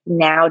of it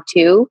now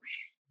too,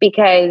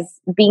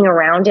 because being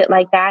around it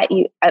like that,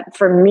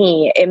 for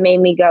me, it made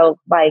me go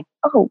like,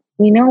 oh,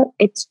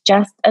 it's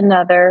just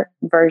another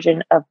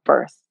version of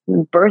birth,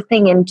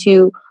 birthing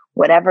into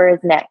whatever is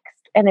next.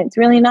 And it's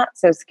really not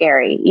so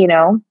scary,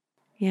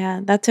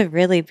 Yeah, that's a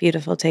really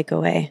beautiful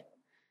takeaway.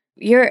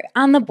 You're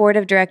on the board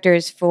of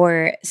directors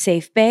for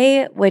Safe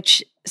Bay,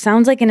 which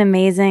sounds like an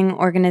amazing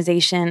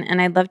organization.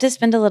 And I'd love to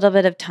spend a little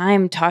bit of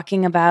time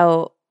talking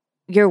about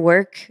your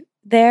work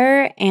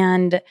there.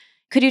 And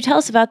could you tell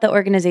us about the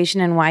organization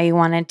and why you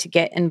wanted to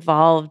get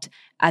involved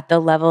at the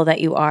level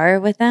that you are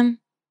with them?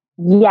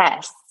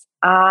 Yes,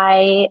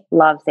 I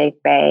love Safe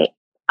Bay.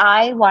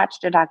 I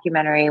watched a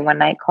documentary one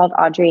night called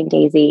Audrey and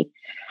Daisy,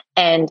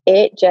 and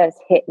it just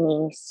hit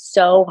me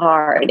so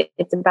hard.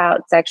 It's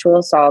about sexual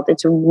assault.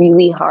 It's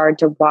really hard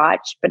to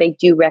watch, but I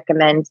do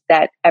recommend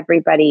that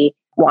everybody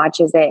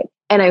watches it.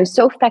 And I was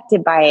so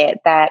affected by it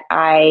that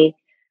I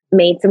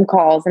made some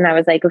calls and I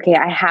was like, okay,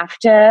 I have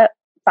to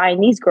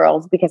find these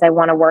girls because I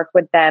want to work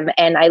with them.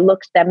 And I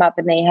looked them up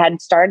and they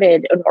had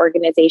started an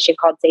organization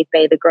called Safe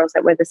Bay, the girls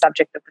that were the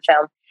subject of the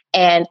film.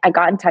 And I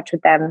got in touch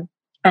with them.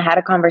 I had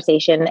a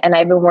conversation and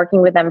I've been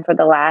working with them for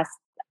the last,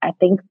 I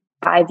think,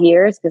 5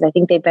 years, because I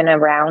think they've been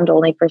around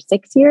only for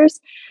 6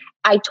 years.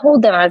 I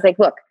told them, I was like,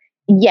 look,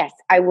 yes,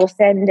 I will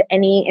send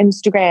any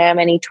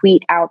Instagram, any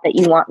tweet out that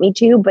you want me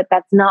to, but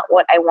that's not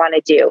what I want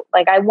to do.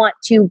 Like, I want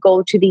to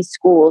go to these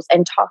schools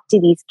and talk to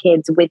these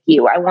kids with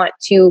you. I want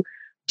to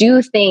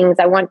do things.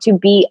 I want to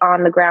be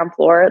on the ground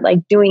floor,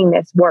 like doing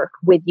this work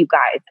with you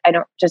guys. I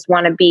don't just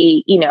want to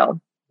be,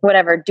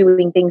 whatever,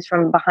 doing things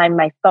from behind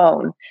my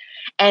phone.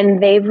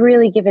 And they've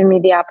really given me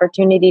the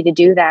opportunity to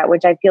do that,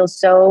 which I feel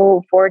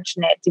so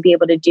fortunate to be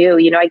able to do.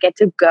 I get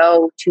to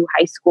go to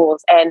high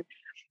schools, and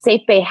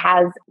Safe Bay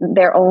has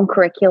their own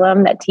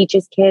curriculum that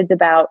teaches kids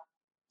about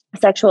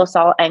sexual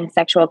assault and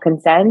sexual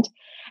consent.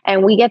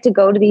 And we get to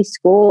go to these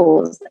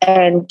schools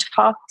and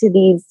talk to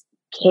these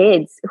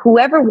kids,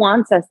 whoever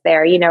wants us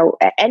there,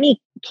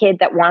 any kid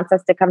that wants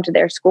us to come to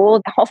their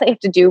school, all they have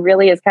to do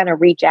really is kind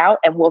of reach out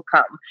and we'll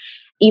come.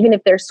 Even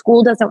if their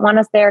school doesn't want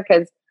us there,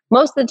 because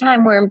most of the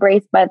time we're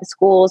embraced by the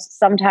schools.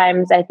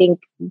 Sometimes I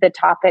think the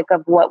topic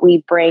of what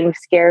we bring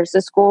scares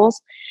the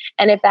schools.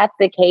 And if that's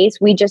the case,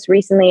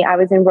 I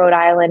was in Rhode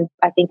Island,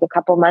 I think a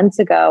couple months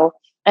ago,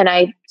 and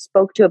I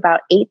spoke to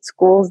about 8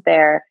 schools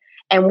there.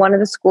 And one of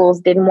the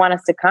schools didn't want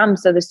us to come.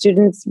 So the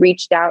students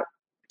reached out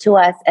to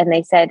us and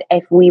they said,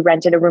 if we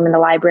rented a room in the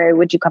library,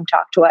 would you come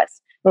talk to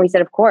us? And we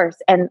said, of course.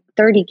 And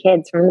 30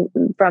 kids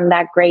from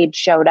that grade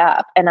showed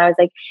up. And I was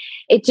like,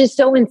 it's just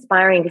so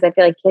inspiring because I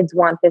feel like kids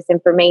want this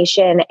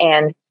information,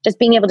 and just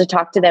being able to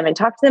talk to them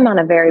on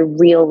a very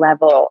real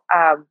level.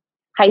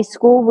 High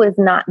school was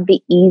not the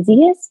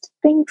easiest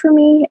thing for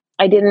me.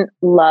 I didn't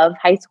love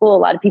high school. A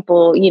lot of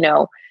people,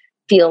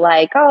 feel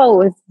like,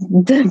 oh, it was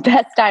the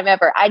best time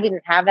ever. I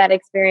didn't have that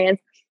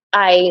experience.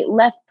 I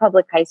left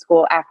public high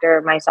school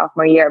after my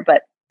sophomore year,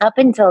 but up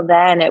until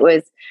then, it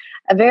was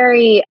I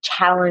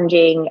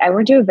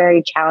went to a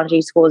very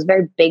challenging school. It was a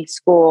very big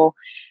school.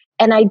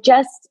 And I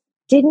just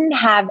didn't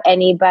have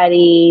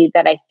anybody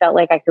that I felt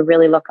like I could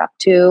really look up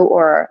to,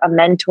 or a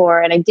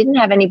mentor. And I didn't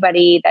have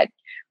anybody that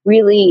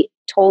really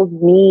told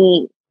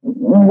me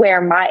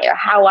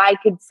how I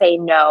could say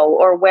no,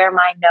 or where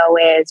my no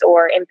is,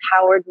 or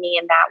empowered me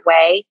in that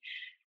way.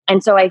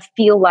 And so I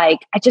feel like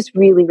I just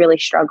really, really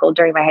struggled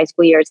during my high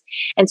school years.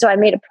 And so I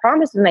made a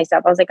promise with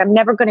myself. I was like, I'm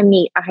never going to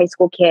meet a high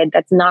school kid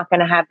that's not going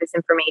to have this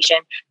information,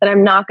 that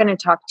I'm not going to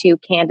talk to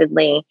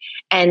candidly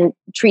and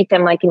treat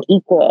them like an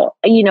equal,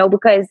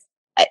 because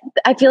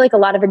I feel like a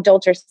lot of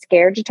adults are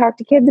scared to talk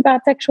to kids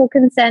about sexual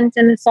consent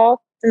and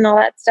assault and all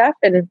that stuff.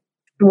 And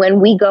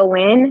when we go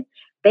in,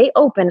 they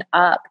open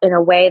up in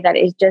a way that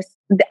is just,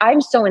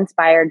 I'm so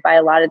inspired by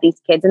a lot of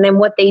these kids. And then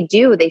what they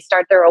do, they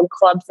start their own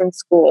clubs in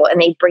school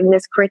and they bring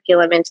this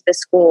curriculum into the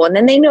school, and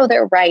then they know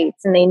their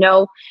rights and they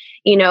know,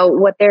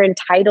 what they're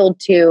entitled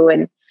to,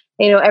 and,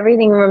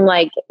 everything from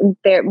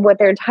what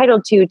they're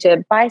entitled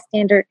to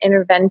bystander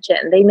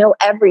intervention. They know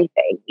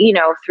everything,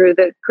 through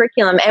the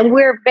curriculum, and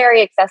we're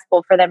very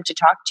accessible for them to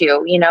talk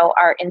to.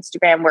 Our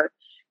Instagram, we're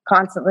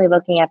constantly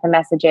looking at the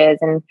messages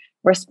and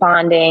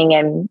responding,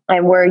 and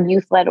we're a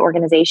youth-led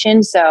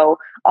organization. So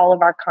all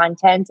of our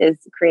content is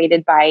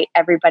created by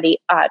everybody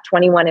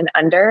 21 and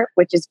under,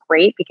 which is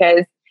great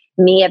because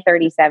me at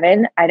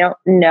 37, I don't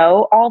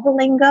know all the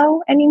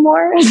lingo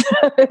anymore.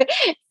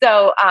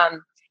 So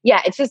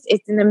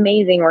it's an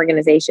amazing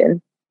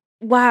organization.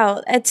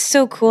 Wow, it's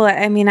so cool.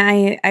 I mean,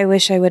 I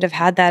wish I would have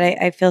had that.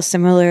 I feel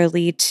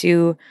similarly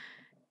to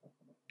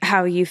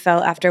how you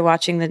felt after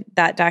watching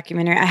that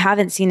documentary. I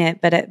haven't seen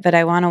it, but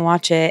I want to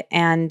watch it.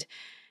 And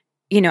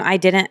I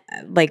didn't,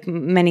 like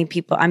many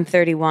people, I'm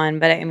 31,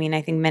 but I mean,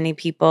 I think many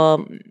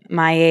people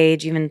my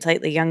age, even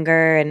slightly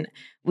younger, and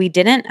we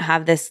didn't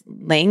have this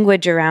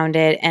language around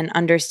it and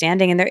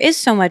understanding. And there is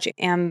so much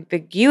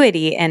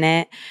ambiguity in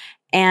it.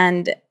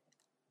 And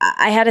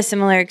I had a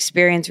similar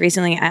experience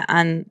recently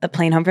on the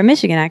plane home from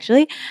Michigan,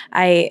 actually.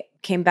 I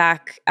came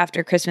back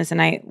after Christmas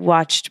and I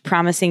watched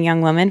Promising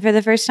Young Woman for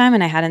the first time,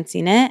 and I hadn't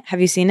seen it.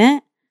 Have you seen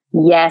it?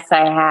 Yes,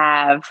 I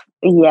have.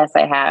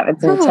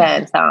 It's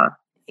intense, huh?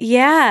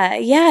 Yeah,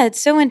 it's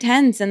so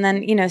intense. And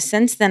then,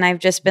 since then I've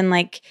just been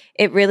like,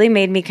 it really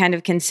made me kind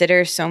of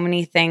consider so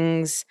many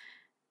things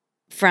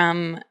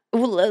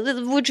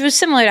which was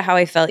similar to how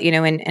I felt,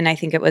 and I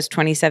think it was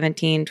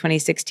 2017,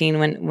 2016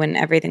 when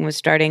everything was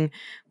starting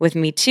with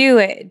Me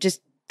Too.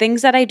 Just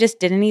things that I just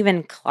didn't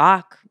even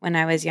clock when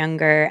I was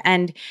younger.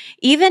 And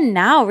even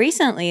now,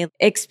 recently,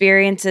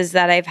 experiences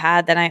that I've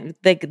had that I'm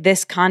like,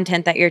 this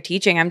content that you're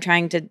teaching, I'm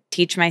trying to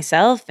teach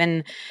myself,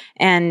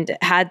 and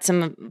had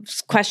some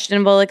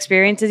questionable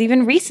experiences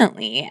even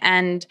recently.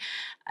 And,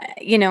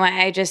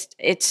 I just,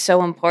 it's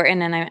so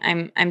important,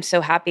 and I'm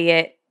so happy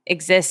it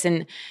exists.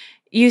 And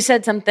you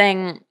said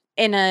something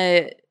in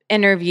a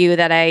interview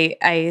that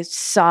I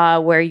saw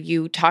where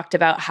you talked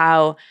about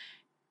how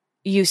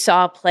you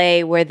saw a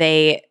play where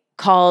they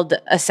called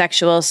a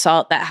sexual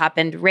assault that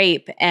happened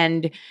rape,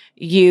 and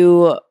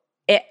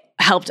it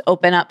helped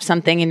open up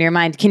something in your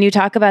mind. Can you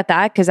talk about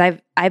that? Because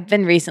I've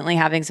been recently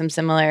having some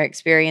similar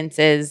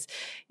experiences,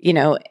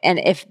 and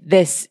if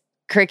this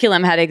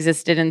curriculum had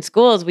existed in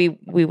schools, we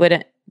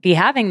wouldn't be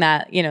having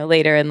that,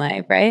 later in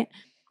life, right?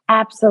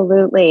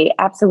 Absolutely.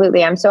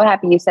 Absolutely. I'm so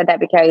happy you said that,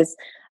 because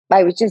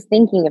I was just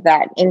thinking of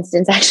that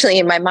instance actually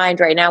in my mind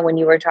right now when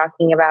you were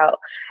talking about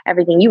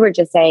everything you were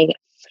just saying.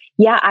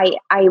 Yeah,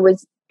 I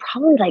was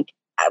probably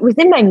I was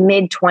in my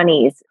mid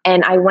 20s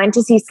and I went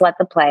to see Slut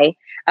the Play.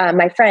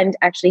 My friend,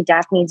 actually,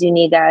 Daphne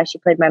Zuniga, she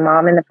played my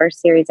mom in the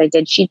first series I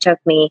did. She took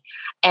me,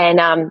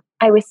 and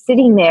I was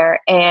sitting there,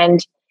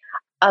 and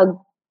a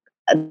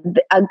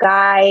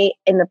guy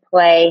in the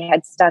play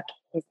had stuck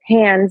his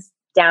hands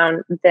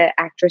down the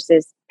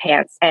actress's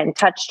pants and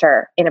touched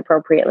her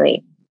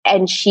inappropriately.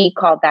 And she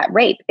called that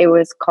rape. It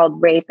was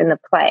called rape in the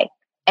play.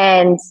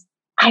 And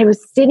I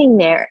was sitting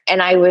there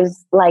and I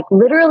was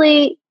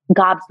literally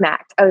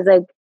gobsmacked. I was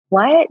like,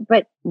 what?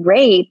 But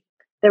rape,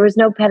 there was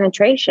no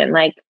penetration.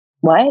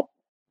 What?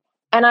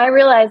 And I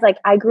realized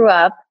I grew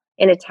up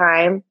in a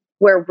time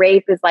where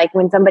rape is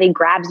when somebody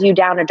grabs you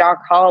down a dark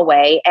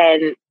hallway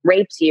and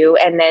rapes you,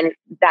 and then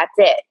that's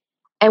it.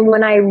 And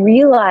when I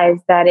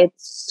realized that it's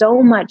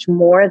so much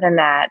more than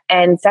that,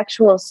 and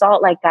sexual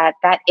assault like that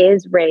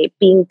is rape.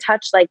 Being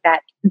touched like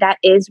that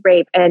is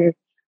rape, and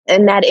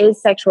that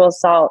is sexual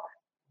assault.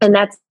 And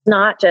that's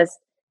not just,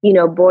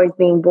 boys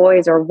being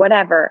boys or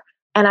whatever.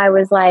 And I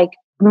was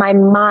my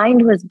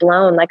mind was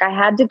blown. I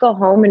had to go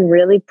home and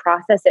really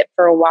process it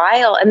for a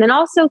while. And then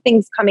also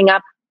things coming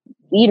up,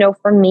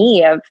 for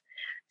me, of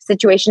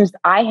situations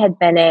I had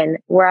been in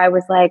where I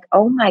was like,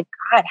 oh my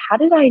God, how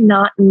did I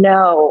not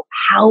know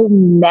how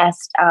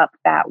messed up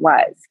that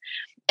was?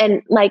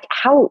 And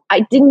how I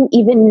didn't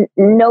even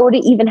know to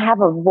even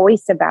have a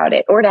voice about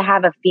it or to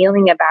have a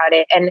feeling about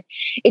it. And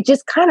it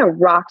just kind of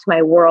rocked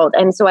my world.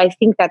 And so I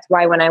think that's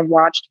why when I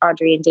watched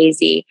Audrey and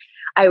Daisy,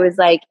 I was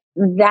like,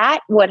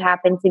 that what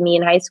happened to me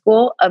in high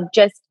school, of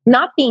just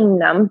not being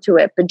numb to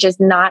it, but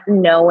just not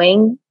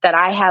knowing that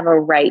I have a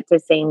right to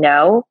say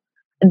no.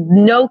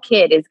 No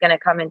kid is going to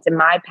come into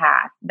my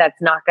path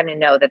that's not going to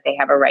know that they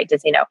have a right to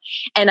say no.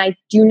 And I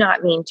do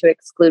not mean to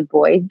exclude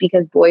boys,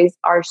 because boys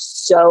are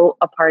so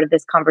a part of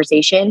this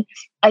conversation.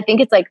 I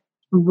think it's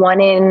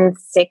 1 in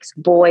 6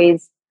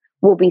 boys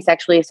will be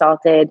sexually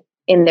assaulted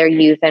in their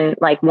youth, and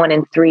 1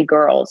 in 3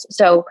 girls.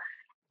 So,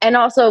 and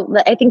also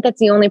I think that's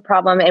the only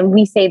problem. And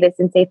we say this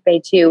in Safe Bay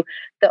too.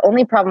 The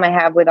only problem I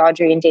have with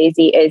Audrey and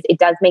Daisy is it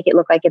does make it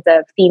look like it's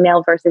a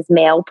female versus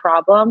male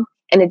problem.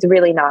 And it's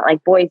really not.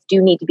 Boys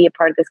do need to be a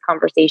part of this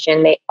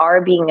conversation. They are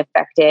being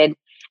affected.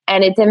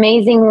 And it's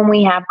amazing when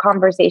we have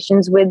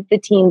conversations with the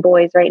teen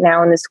boys right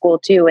now in the school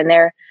too. And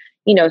they're,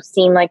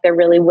 seem like they're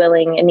really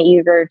willing and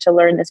eager to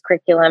learn this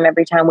curriculum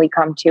every time we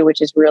come to,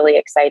 which is really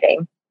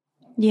exciting.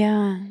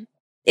 Yeah.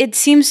 It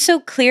seems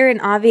so clear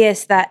and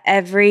obvious that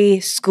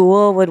every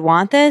school would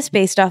want this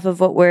based off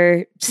of what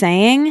we're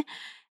saying.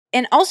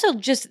 And also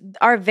just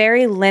our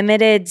very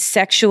limited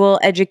sexual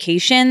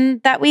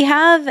education that we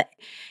have.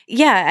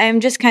 Yeah,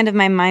 I'm just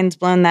my mind's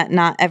blown that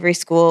not every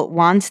school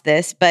wants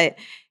this. But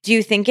do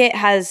you think it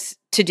has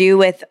to do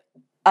with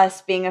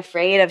us being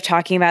afraid of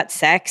talking about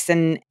sex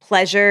and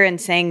pleasure and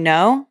saying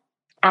no?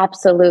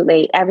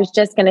 Absolutely. I was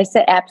just going to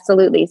say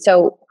absolutely.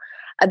 So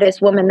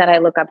this woman that I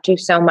look up to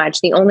so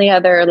much, the only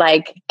other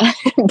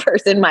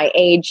person my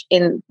age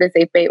in the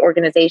Safe Bay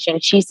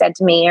organization, she said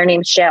to me, her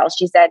name's Shell.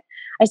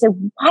 I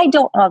said, why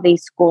don't all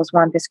these schools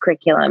want this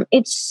curriculum?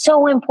 It's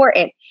so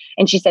important.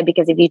 And she said,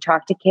 because if you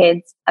talk to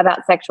kids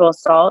about sexual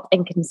assault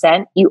and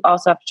consent, you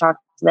also have to talk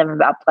to them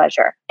about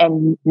pleasure.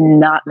 And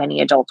not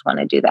many adults want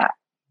to do that.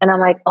 And I'm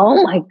like,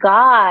 oh my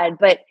God.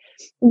 But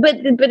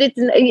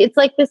it's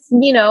like this,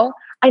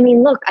 I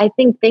mean, look, I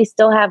think they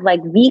still have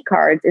V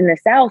cards in the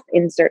South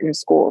in certain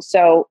schools.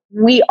 So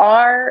we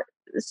are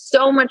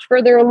so much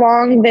further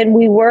along than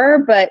we were,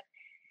 but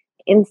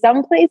in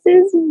some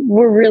places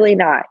we're really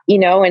not,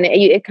 and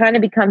it kind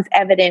of becomes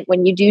evident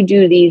when you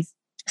do these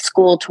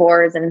school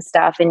tours and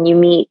stuff, and you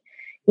meet,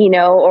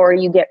 or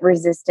you get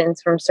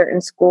resistance from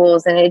certain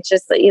schools. And it's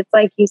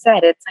like you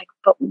said,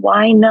 but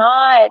why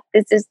not?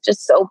 This is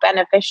just so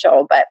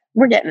beneficial, but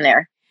we're getting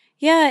there.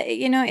 Yeah.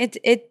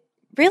 It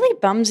really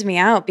bums me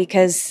out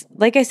because,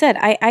 like I said,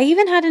 I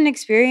even had an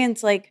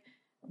experience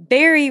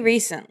very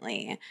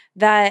recently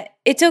that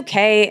it's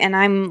okay. And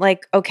I'm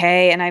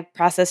okay. And I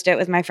processed it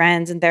with my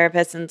friends and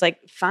therapists, and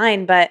it's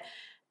fine. But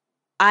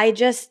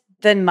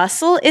the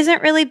muscle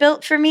isn't really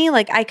built for me.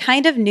 I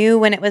kind of knew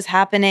when it was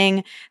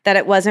happening that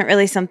it wasn't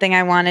really something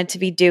I wanted to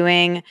be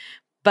doing,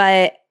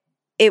 but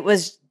it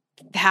was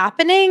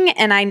happening.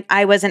 And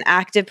I was an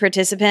active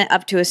participant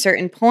up to a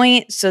certain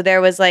point. So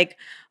there was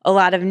a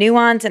lot of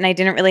nuance, and I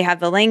didn't really have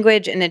the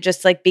language, and it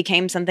just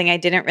became something I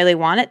didn't really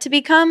want it to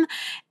become.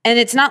 And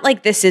it's not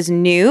this is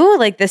new,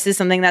 this is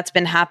something that's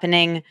been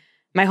happening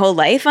my whole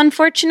life,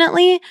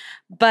 unfortunately.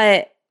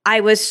 But I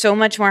was so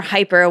much more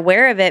hyper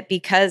aware of it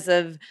because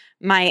of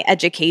my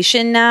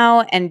education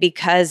now and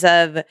because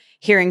of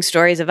hearing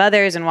stories of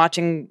others and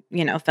watching,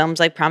 films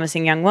like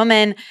Promising Young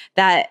Woman,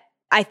 that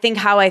I think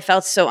how I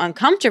felt so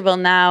uncomfortable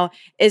now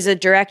is a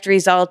direct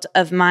result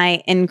of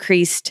my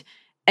increased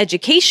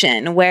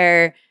education,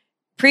 where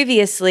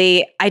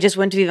previously I just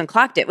wouldn't have even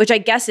clocked it, which I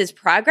guess is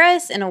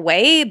progress in a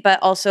way,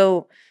 but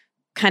also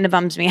kind of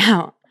bums me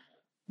out.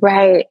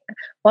 Right.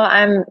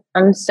 Well,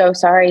 I'm so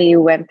sorry you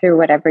went through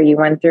whatever you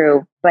went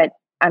through, but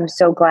I'm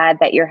so glad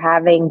that you're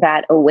having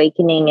that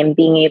awakening and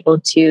being able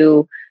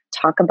to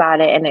talk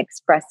about it and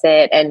express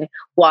it and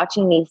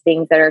watching these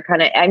things that are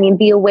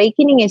the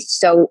awakening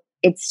is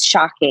it's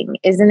shocking,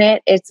 isn't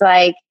it? It's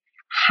like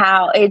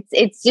how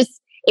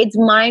it's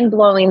mind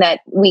blowing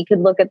that we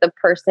could look at the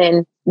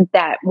person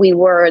that we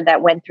were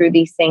that went through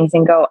these things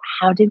and go,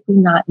 how did we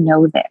not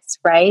know this?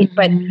 Right. Mm-hmm.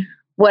 But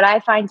what I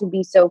find to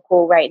be so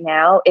cool right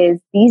now is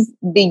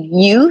the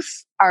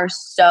youth are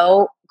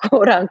so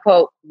quote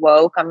unquote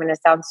woke. I'm going to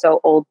sound so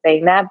old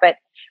saying that, but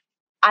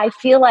I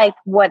feel like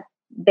what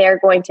they're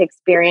going to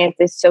experience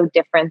is so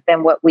different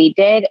than what we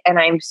did. And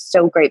I'm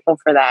so grateful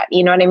for that.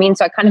 You know what I mean?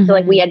 So I kind of feel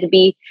like we had to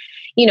be,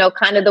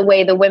 kind of the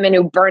way the women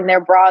who burned their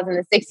bras in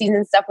the 60s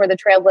and stuff were the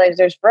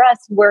trailblazers for us.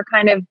 We're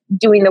kind of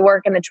doing the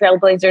work and the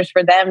trailblazers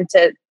for them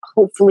to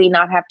hopefully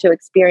not have to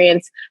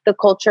experience the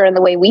culture and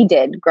the way we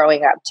did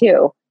growing up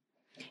too.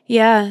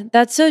 Yeah,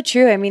 that's so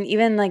true. I mean,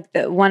 even like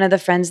one of the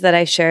friends that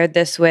I shared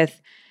this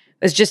with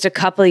was just a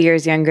couple of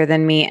years younger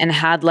than me and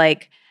had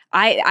like,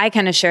 I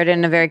kind of shared it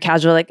in a very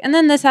casual, like, and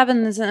then this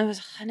happened,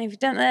 and I've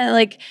done that,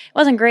 like, it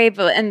wasn't great,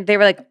 but, and they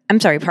were like, I'm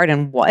sorry,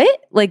 pardon,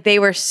 what? Like they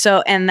were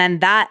so, and then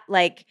that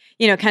like,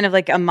 kind of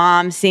like a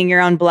mom seeing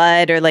your own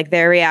blood or like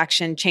their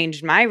reaction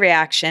changed my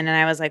reaction. And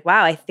I was like,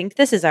 wow, I think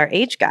this is our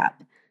age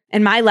gap.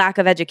 And my lack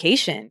of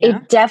education.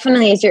 It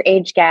definitely is your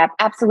age gap.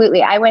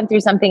 Absolutely. I went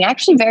through something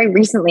actually very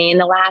recently in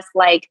the last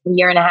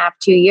year and a half,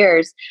 2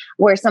 years,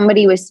 where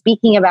somebody was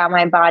speaking about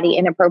my body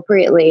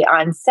inappropriately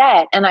on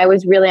set. And I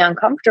was really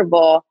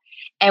uncomfortable.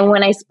 And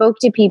when I spoke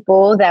to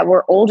people that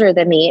were older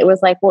than me, it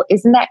was like, well,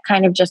 isn't that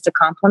kind of just a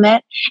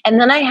compliment? And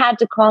then I had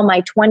to call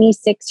my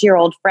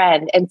 26-year-old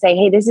friend and say,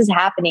 hey, this is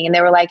happening. And they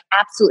were like,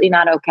 absolutely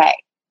not okay.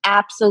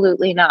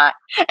 Absolutely not.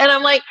 And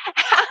I'm like,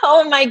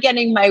 how am I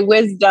getting my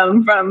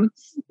wisdom from,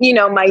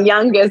 my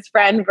youngest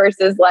friend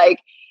versus like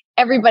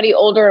everybody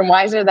older and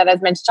wiser that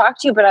I've meant to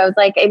talk to? But I was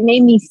like, it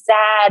made me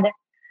sad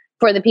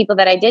for the people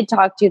that I did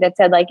talk to that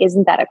said like,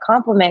 isn't that a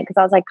compliment? Because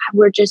I was like,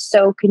 we're just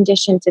so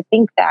conditioned to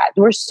think that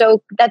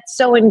that's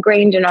so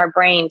ingrained in our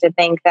brain to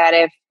think that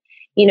if,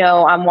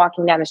 I'm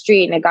walking down the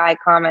street and a guy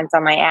comments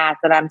on my ass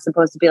that I'm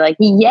supposed to be like,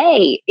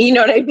 yay. You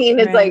know what I mean?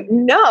 It's right. Like,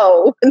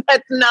 no,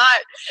 that's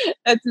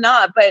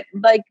not. But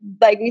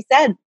like we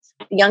said,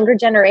 the younger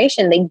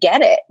generation, they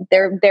get it.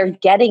 They're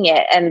getting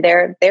it. And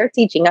they're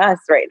teaching us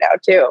right now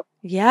too.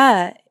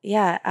 Yeah.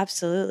 Yeah,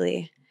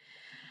 absolutely.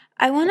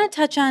 I want to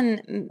touch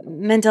on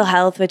mental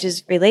health, which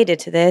is related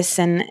to this,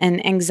 and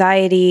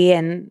anxiety.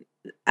 And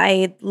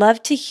I'd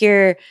love to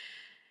hear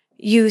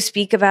you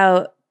speak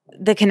about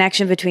the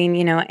connection between,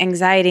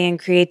 anxiety and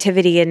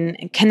creativity and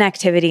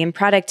connectivity and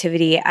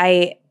productivity.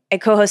 I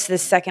co-host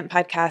this second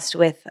podcast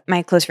with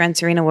my close friend,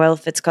 Serena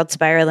Wolf. It's called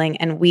Spiraling.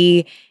 And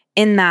we,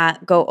 in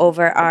that, go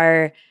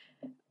over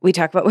we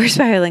talk about what we're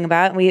spiraling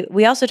about.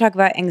 We also talk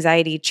about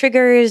anxiety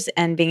triggers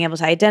and being able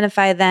to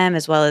identify them,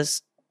 as well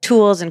as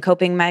tools and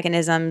coping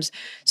mechanisms.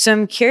 So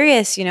I'm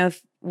curious,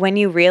 when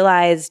you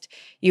realized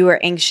you were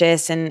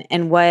anxious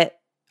and what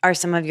are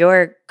some of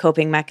your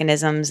coping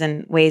mechanisms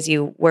and ways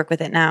you work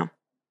with it now?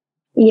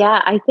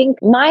 Yeah, I think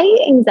my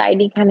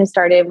anxiety kind of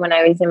started when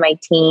I was in my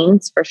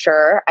teens, for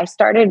sure. I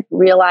started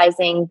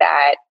realizing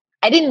that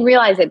I didn't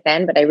realize it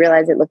then, but I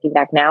realized it looking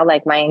back now.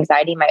 Like my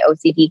anxiety, my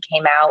OCD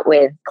came out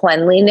with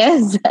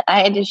cleanliness. I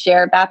had to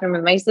share a bathroom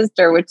with my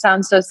sister, which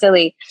sounds so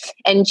silly.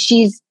 And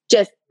she's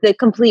just the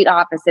complete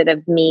opposite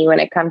of me when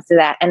it comes to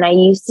that. And I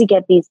used to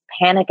get these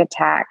panic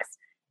attacks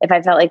if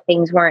I felt like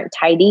things weren't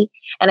tidy.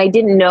 And I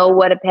didn't know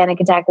what a panic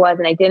attack was.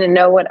 And I didn't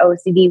know what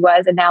OCD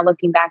was. And now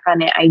looking back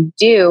on it, I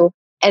do.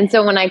 And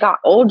so when I got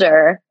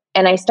older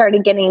and I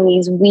started getting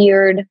these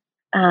weird,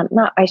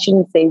 I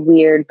shouldn't say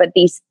weird, but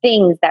these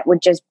things that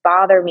would just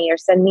bother me or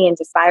send me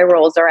into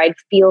spirals, or I'd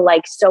feel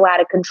like so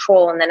out of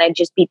control. And then I'd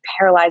just be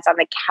paralyzed on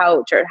the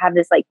couch or have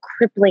this like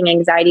crippling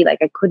anxiety, like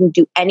I couldn't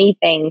do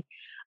anything.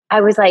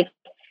 I was like,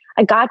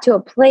 I got to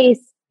a place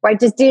where I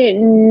just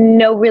didn't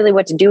know really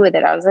what to do with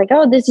it. I was like,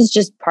 oh, this is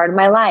just part of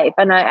my life.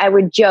 And I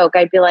would joke,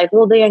 I'd be like,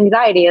 well, the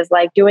anxiety is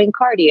like doing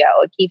cardio.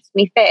 It keeps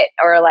me fit.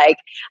 Or like,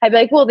 I'd be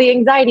like, well, the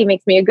anxiety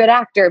makes me a good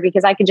actor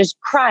because I can just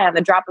cry on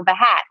the drop of a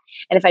hat.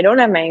 And if I don't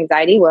have my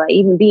anxiety, will I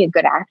even be a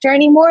good actor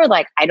anymore?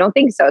 Like, I don't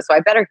think so. So I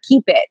better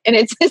keep it. And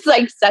it's just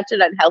like such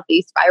an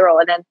unhealthy spiral.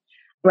 And then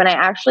when I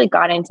actually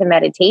got into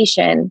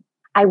meditation,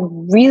 I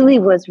really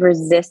was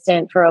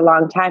resistant for a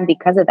long time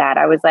because of that.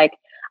 I was like,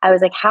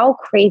 how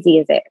crazy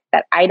is it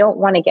that I don't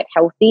want to get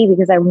healthy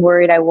because I'm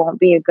worried I won't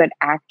be a good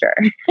actor?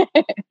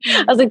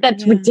 I was like,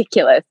 that's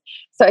ridiculous.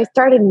 So I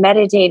started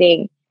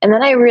meditating And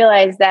then I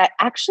realized that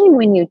actually,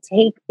 when you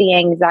take the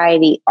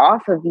anxiety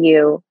off of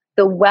you,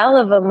 the well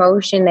of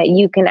emotion that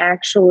you can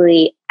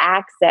actually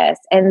access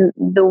and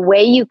the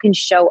way you can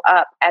show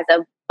up as a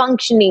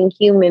functioning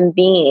human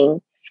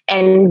being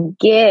and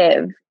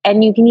give,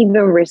 and you can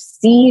even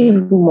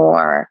receive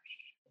more,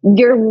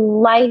 your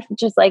life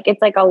just like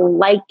it's like a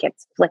light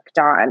gets flicked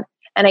on.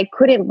 And I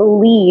couldn't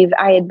believe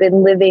I had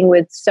been living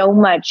with so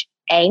much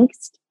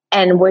angst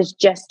and was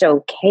just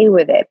okay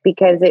with it,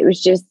 because it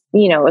was just,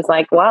 it was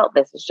like, well,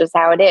 this is just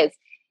how it is.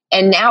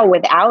 And now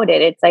without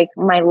it, it's like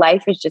my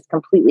life is just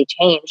completely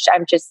changed.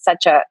 I'm just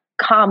such a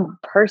calm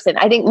person.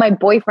 I think my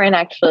boyfriend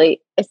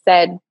actually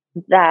said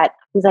that.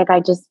 He's like, I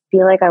just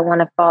feel like I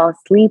want to fall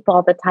asleep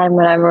all the time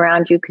when I'm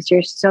around you because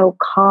you're so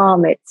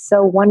calm. It's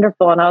so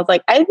wonderful. And I was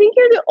like, I think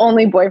you're the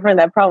only boyfriend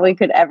that probably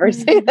could ever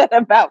say that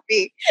about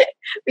me,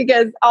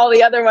 because all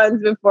the other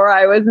ones before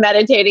I was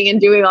meditating and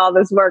doing all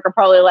this work are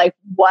probably like,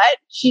 what?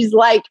 She's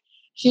like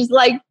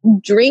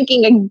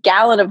drinking a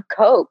gallon of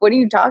Coke. What are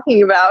you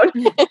talking about?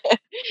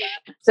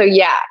 So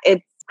yeah,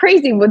 it's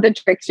crazy what the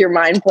tricks your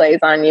mind plays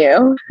on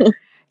you.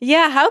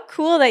 Yeah, how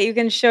cool that you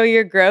can show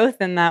your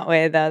growth in that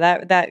way, though.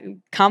 That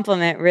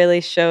compliment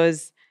really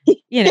shows,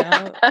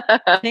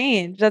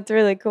 change. That's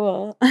really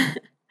cool.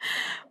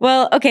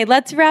 Well, okay,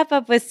 let's wrap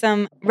up with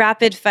some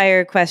rapid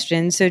fire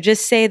questions. So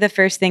just say the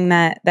first thing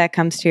that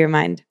comes to your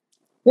mind.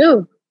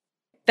 Ooh.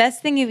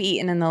 Best thing you've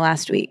eaten in the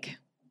last week?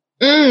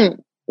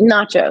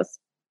 Nachos.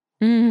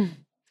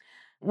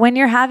 When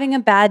you're having a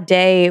bad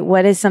day,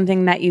 what is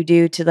something that you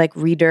do to like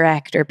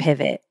redirect or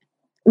pivot?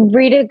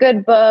 Read a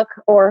good book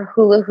or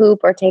hula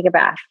hoop or take a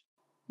bath.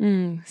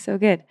 So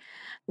good.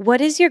 What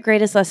is your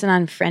greatest lesson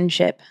on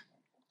friendship?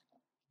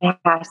 It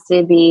has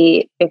to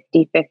be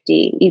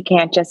 50-50. You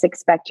can't just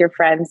expect your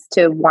friends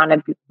to want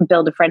to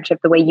build a friendship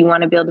the way you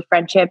want to build a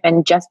friendship.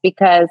 And just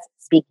because,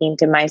 speaking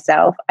to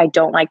myself, I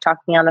don't like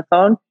talking on the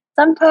phone,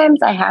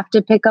 sometimes I have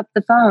to pick up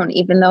the phone,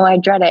 even though I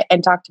dread it,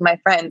 and talk to my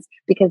friends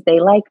because they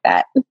like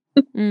that.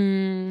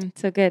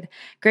 So good.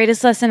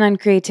 Greatest lesson on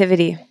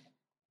creativity?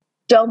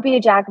 Don't be a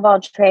jack of all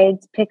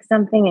trades. Pick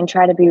something and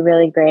try to be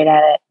really great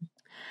at it.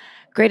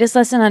 Greatest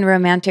lesson on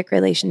romantic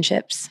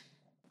relationships?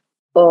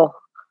 Oh,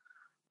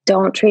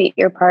 don't treat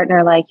your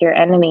partner like your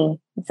enemy.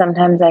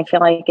 Sometimes I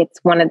feel like it's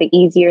one of the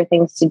easier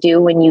things to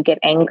do when you get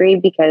angry,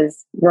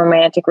 because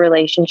romantic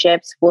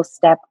relationships will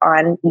step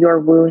on your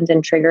wounds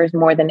and triggers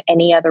more than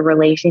any other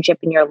relationship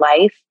in your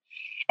life.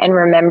 And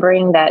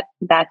remembering that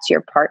that's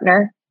your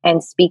partner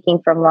and speaking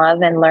from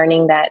love and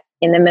learning that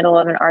in the middle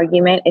of an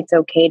argument, it's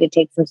okay to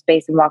take some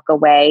space and walk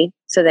away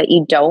so that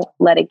you don't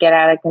let it get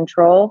out of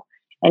control.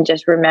 And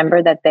just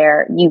remember that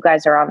you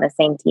guys are on the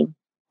same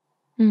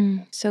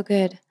team. So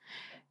good.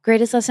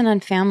 Greatest lesson on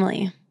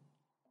family?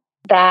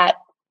 That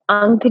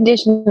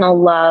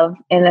unconditional love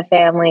in the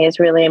family is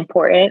really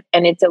important.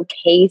 And it's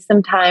okay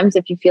sometimes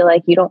if you feel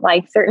like you don't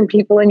like certain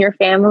people in your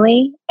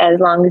family, as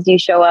long as you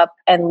show up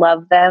and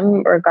love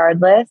them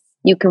regardless,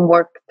 you can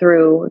work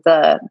through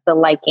the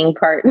liking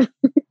part.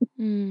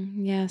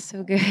 Yeah,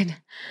 so good.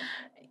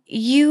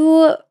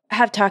 You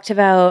have talked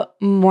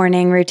about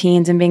morning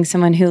routines and being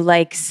someone who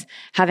likes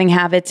having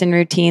habits and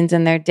routines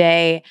in their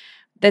day.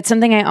 That's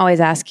something I always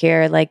ask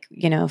here, like,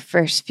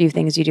 first few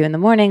things you do in the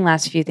morning,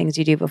 last few things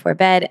you do before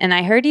bed. And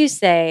I heard you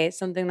say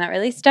something that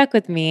really stuck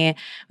with me,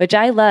 which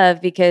I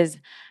love because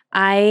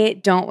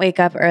I don't wake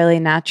up early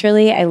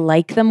naturally. I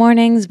like the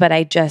mornings, but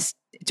it's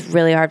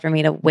really hard for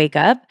me to wake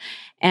up.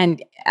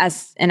 And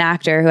as an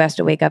actor who has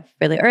to wake up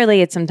really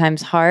early, it's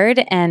sometimes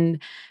hard.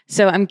 And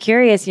so I'm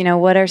curious,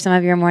 what are some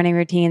of your morning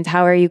routines?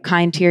 How are you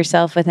kind to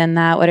yourself within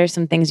that? What are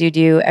some things you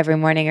do every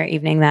morning or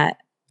evening that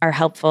are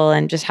helpful?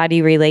 And just how do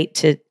you relate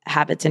to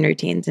habits and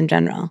routines in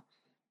general?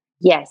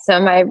 Yes.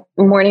 So my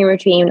morning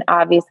routine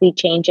obviously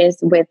changes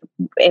with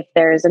if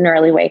there's an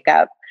early wake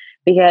up,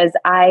 because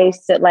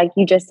like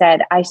you just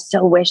said, I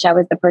so wish I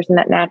was the person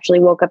that naturally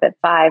woke up at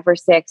 5 or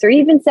 6 or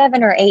even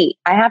 7 or 8.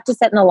 I have to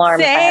set an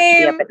alarm if I have to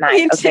be up at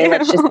night. Okay,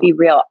 let's just be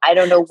real. I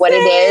don't know what it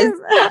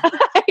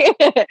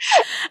is.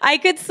 I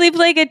could sleep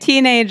like a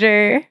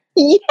teenager.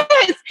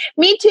 Yes,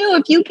 me too.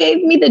 If you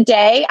gave me the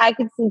day, I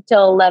could sleep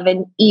till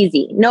 11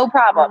 easy. No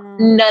problem.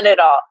 None at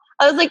all.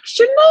 I was like,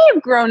 shouldn't I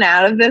have grown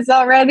out of this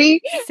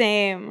already?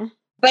 Same.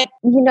 But,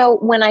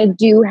 when I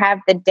do have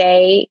the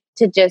day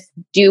to just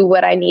do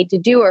what I need to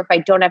do, or if I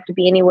don't have to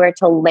be anywhere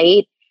till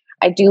late,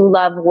 I do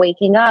love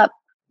waking up,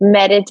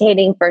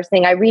 meditating first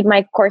thing. I read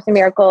my Course in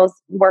Miracles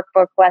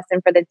workbook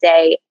lesson for the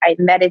day. I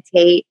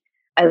meditate.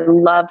 I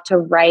love to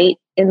write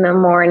in the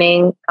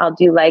morning. I'll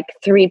do like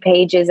 3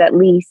 pages at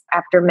least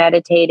after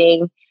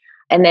meditating.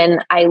 And then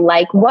I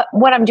like what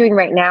I'm doing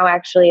right now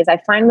actually is I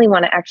finally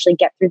want to actually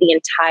get through the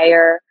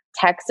entire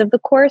text of the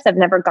course. I've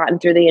never gotten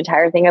through the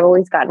entire thing. I've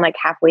always gotten like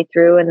halfway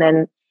through and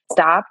then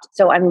stopped.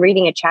 So I'm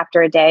reading a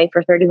chapter a day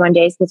for 31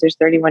 days because there's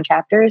 31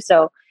 chapters.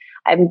 So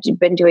I've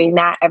been doing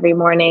that every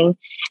morning.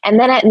 And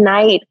then at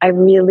night, I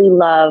really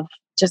love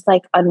just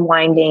like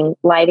unwinding,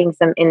 lighting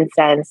some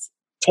incense,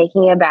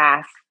 taking a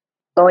bath,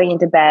 going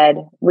into bed,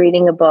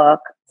 reading a book.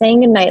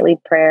 saying a nightly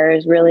prayer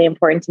is really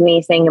important to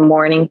me. Saying a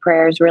morning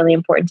prayer is really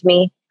important to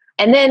me.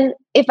 And then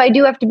if I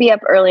do have to be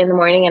up early in the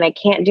morning and I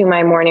can't do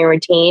my morning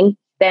routine,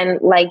 then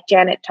like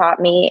Janet taught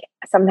me,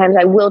 sometimes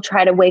I will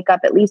try to wake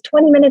up at least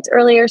 20 minutes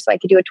earlier so I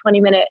could do a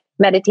 20-minute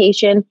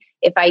meditation.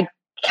 If I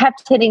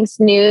kept hitting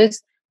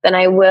snooze, then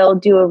I will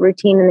do a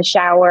routine in the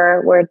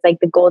shower where it's like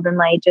the golden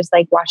light just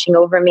like washing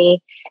over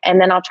me.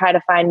 And then I'll try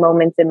to find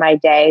moments in my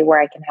day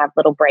where I can have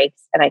little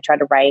breaks and I try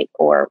to write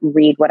or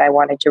read what I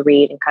wanted to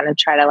read and kind of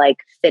try to like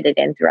fit it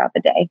in throughout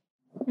the day.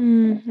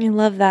 I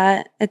love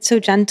that. It's so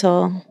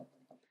gentle.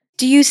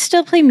 Do you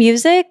still play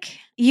music?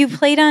 You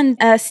played on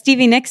a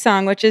Stevie Nicks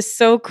song, which is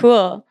so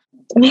cool.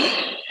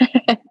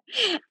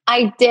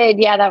 I did.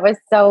 Yeah, that was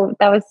so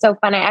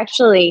fun. I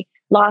actually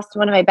lost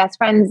one of my best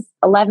friends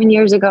 11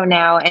 years ago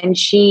now. And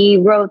she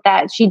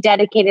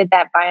dedicated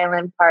that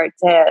violin part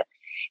to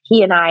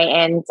he and I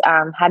and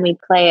had me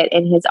play it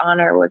in his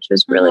honor, which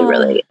was really,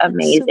 really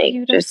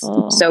amazing. Just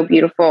so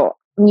beautiful.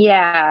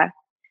 Yeah.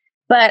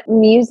 But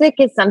music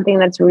is something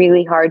that's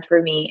really hard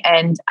for me.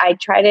 And I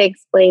try to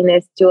explain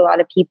this to a lot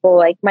of people.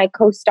 Like my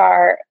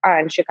co-star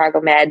on Chicago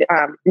Med,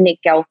 Nick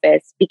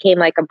Gelfis, became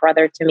like a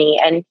brother to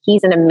me. And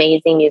he's an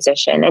amazing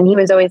musician. And he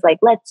was always like,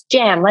 let's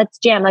jam, let's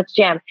jam, let's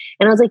jam.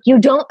 And I was like, you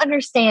don't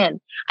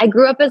understand. I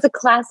grew up as a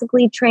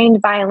classically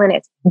trained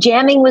violinist.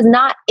 Jamming is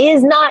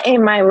not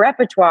in my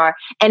repertoire.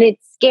 And it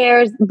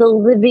scares the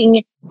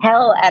living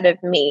hell out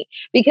of me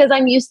because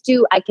I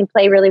can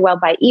play really well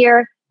by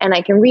ear and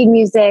I can read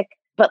music.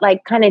 But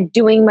like kind of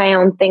doing my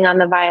own thing on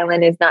the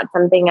violin is not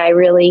something I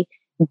really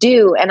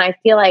do. And I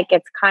feel like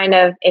it's kind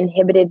of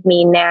inhibited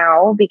me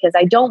now because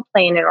I don't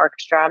play in an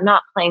orchestra. I'm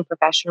not playing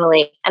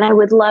professionally. And I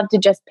would love to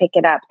just pick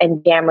it up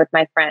and jam with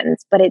my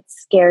friends, but it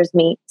scares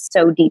me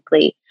so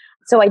deeply.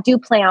 So I do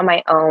play on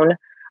my own.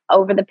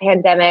 Over the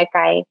pandemic,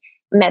 I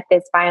met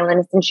this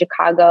violinist in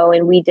Chicago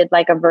and we did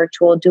like a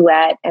virtual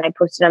duet and I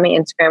posted on my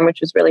Instagram,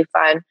 which was really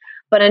fun.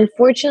 But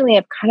unfortunately,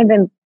 I've kind of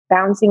been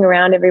bouncing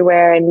around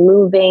everywhere and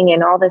moving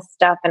and all this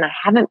stuff. And I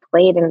haven't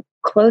played in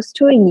close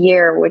to a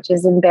year, which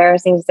is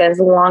embarrassing to say, as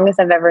long as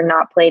I've ever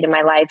not played in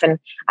my life. And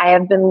I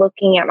have been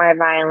looking at my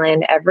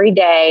violin every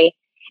day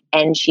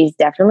and she's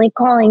definitely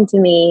calling to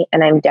me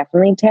and I'm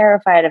definitely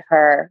terrified of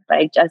her, but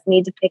I just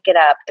need to pick it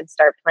up and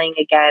start playing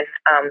again.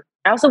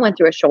 I also went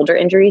through a shoulder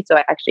injury, so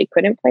I actually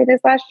couldn't play this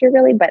last year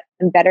really, but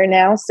I'm better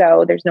now.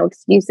 So there's no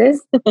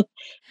excuses.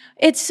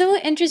 It's so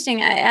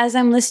interesting as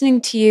I'm listening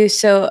to you.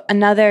 So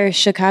another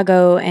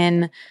Chicago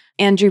and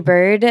Andrew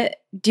Bird,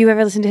 do you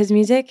ever listen to his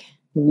music?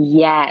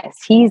 Yes,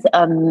 he's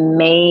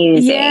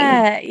amazing.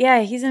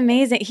 Yeah, he's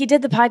amazing. He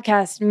did the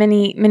podcast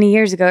many, many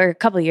years ago or a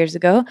couple of years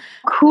ago.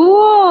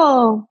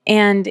 Cool.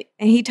 And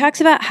he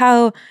talks about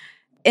how,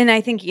 and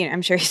I think,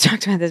 I'm sure he's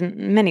talked about this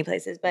in many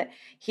places, but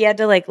he had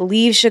to like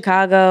leave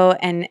Chicago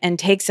and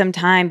take some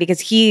time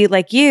because he,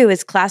 like you,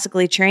 is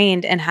classically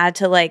trained and had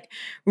to like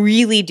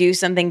really do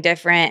something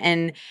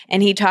different.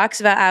 And he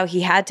talks about how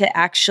he had to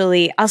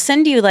actually, I'll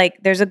send you like,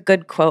 there's a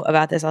good quote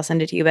about this. I'll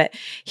send it to you, but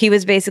he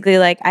was basically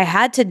like, I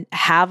had to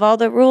have all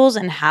the rules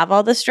and have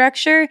all the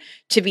structure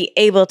to be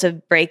able to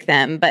break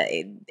them,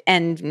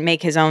 and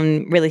make his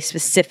own really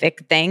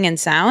specific thing and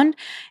sound.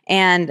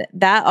 And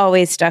that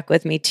always stuck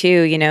with me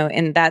too,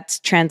 and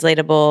that's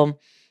translatable,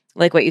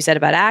 like what you said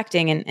about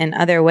acting and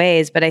other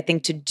ways. But I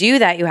think to do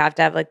that, you have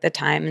to have like the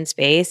time and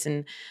space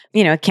and,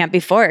 it can't be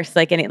forced,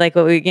 like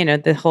what we,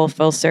 the whole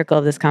full circle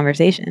of this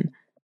conversation.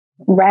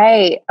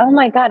 Right. Oh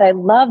my God. I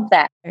love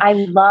that. I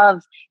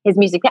love his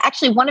music.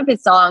 Actually, one of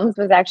his songs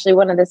was actually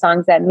one of the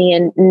songs that me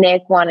and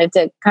Nick wanted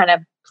to kind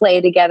of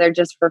play together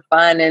just for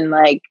fun and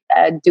like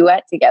a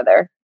duet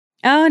together.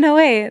 Oh, no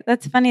way.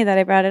 That's funny that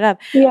I brought it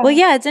up. Yeah. Well,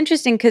 yeah, it's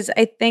interesting because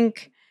I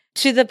think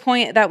to the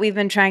point that we've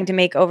been trying to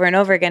make over and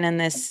over again in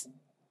this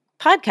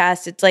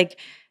podcast, it's like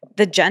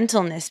the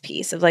gentleness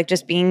piece of like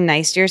just being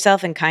nice to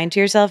yourself and kind to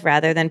yourself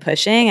rather than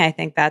pushing. I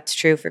think that's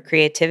true for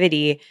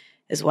creativity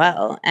as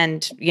well.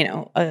 And,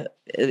 to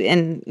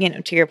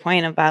your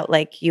point about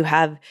like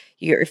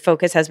your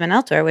focus has been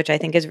elsewhere, which I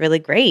think is really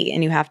great.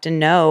 And you have to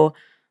know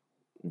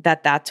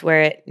that that's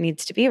where it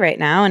needs to be right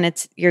now. And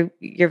it's your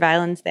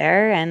violin's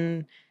there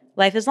and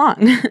life is long.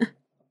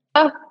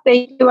 Oh,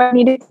 thank you. I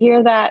needed to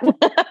hear that.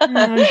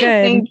 Oh, good.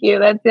 Thank you.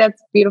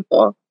 That's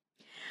beautiful.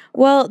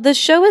 Well, the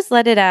show is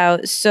Let It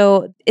Out.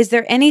 So is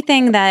there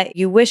anything that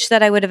you wish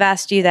that I would have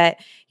asked you that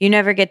you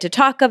never get to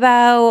talk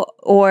about?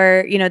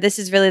 Or, this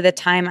is really the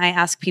time I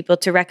ask people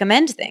to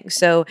recommend things.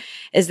 So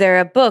is there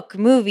a book,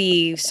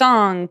 movie,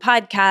 song,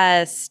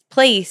 podcast,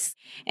 place,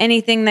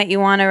 anything that you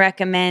want to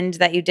recommend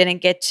that you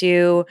didn't get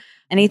to?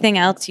 Anything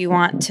else you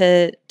want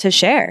to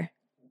share?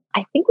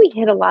 I think we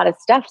hit a lot of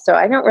stuff. So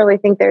I don't really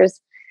think there's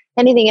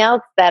anything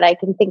else that I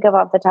can think of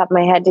off the top of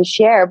my head to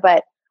share.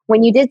 But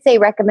when you did say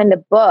recommend a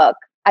book,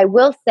 I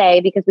will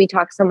say, because we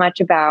talk so much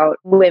about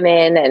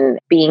women and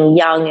being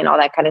young and all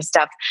that kind of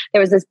stuff, there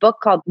was this book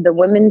called The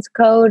Women's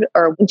Code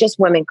or just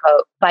Women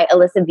Code by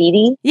Alyssa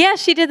Vitti. Yeah,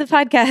 she did the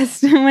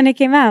podcast when it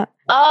came out.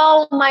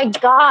 Oh my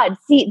God.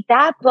 See,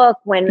 that book,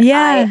 when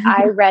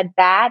I read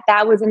that,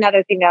 that was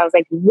another thing that I was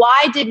like,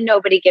 why did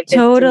nobody give this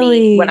to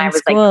me when I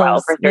was like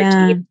 12 or 13?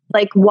 Yeah.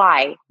 Like,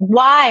 why?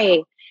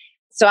 Why?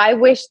 So I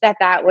wish that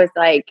that was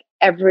like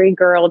every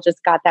girl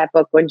just got that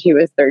book when she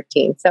was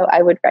 13. So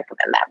I would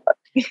recommend that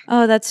book.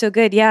 Oh, that's so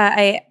good.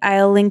 Yeah,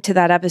 I'll link to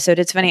that episode.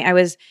 It's funny. I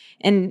was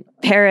in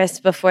Paris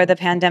before the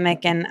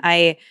pandemic and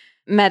I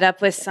met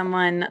up with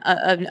someone,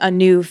 a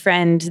new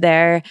friend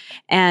there,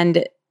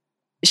 and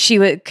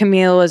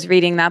Camille was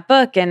reading that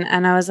book and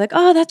I was like,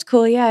 oh, that's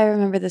cool. Yeah, I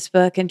remember this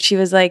book. And she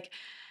was like,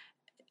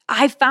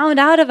 I found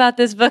out about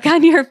this book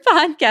on your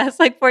podcast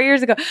like 4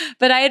 years ago,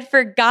 but I had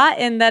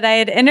forgotten that I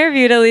had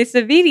interviewed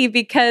Alisa Vitti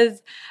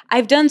because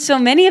I've done so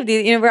many of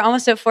these. You know, we're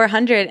almost at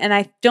 400, and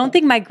I don't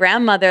think my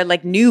grandmother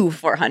like knew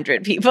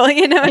 400 people.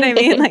 You know what I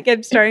mean? Like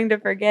I'm starting to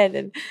forget.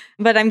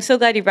 But I'm so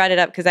glad you brought it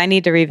up because I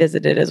need to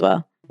revisit it as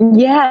well.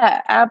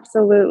 Yeah,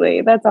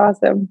 absolutely. That's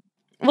awesome.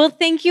 Well,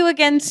 thank you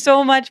again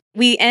so much.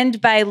 We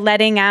end by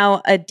letting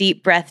out a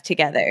deep breath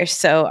together.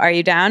 So are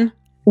you down?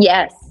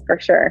 Yes, for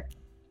sure.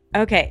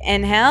 Okay,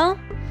 inhale.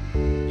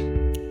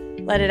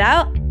 Let it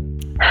out.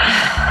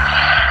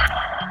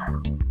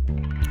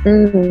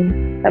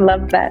 I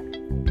love that.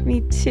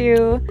 Me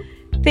too.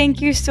 Thank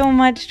you so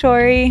much,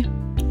 Tori.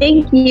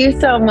 Thank you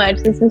so much.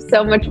 This was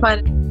so much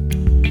fun.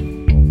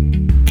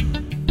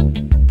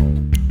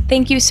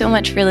 Thank you so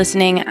much for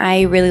listening.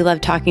 I really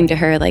love talking to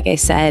her, like I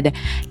said,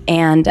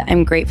 and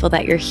I'm grateful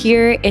that you're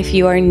here. If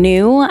you are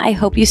new, I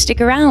hope you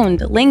stick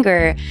around,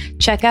 linger,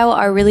 check out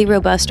our really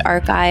robust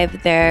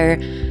archive. There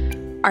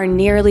are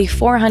nearly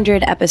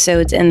 400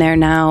 episodes in there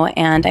now,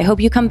 and I hope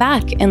you come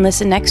back and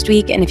listen next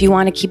week. And if you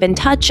want to keep in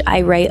touch,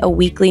 I write a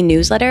weekly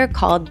newsletter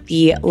called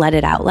the Let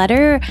It Out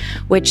Letter,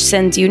 which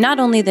sends you not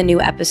only the new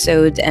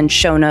episodes and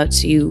show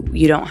notes, so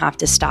you don't have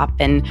to stop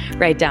and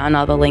write down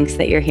all the links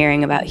that you're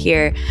hearing about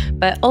here,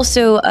 but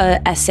also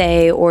an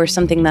essay or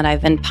something that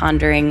I've been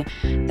pondering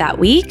that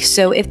week.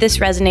 So if this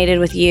resonated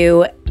with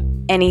you,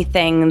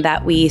 anything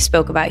that we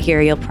spoke about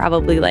here, you'll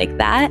probably like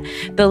that.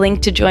 The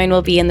link to join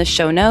will be in the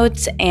show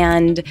notes.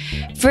 And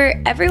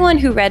for everyone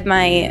who read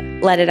my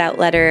Let It Out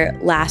letter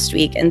last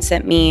week and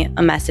sent me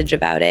a message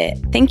about it,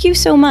 thank you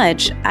so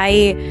much.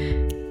 I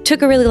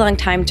took a really long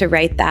time to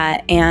write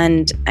that,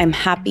 and I'm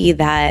happy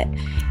that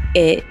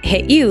it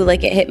hit you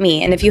like it hit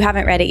me. And if you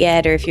haven't read it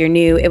yet, or if you're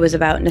new, it was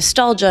about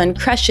nostalgia and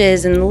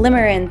crushes and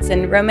limerence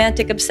and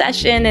romantic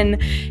obsession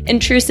and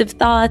intrusive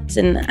thoughts.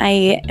 And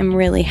I am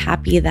really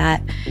happy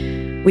that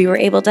we were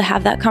able to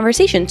have that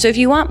conversation. So if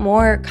you want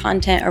more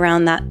content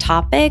around that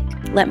topic,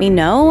 let me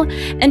know.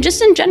 And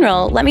just in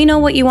general, let me know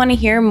what you want to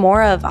hear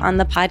more of on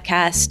the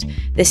podcast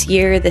this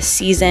year, this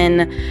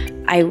season.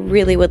 I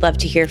really would love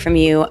to hear from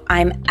you.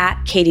 I'm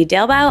at Katie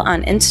Dalebout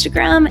on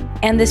Instagram,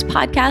 and this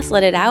podcast,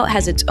 Let It Out,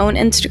 has its own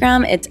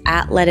Instagram. It's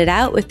at Let It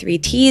Out with 3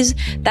 T's.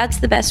 That's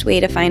the best way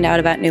to find out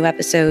about new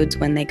episodes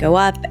when they go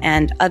up,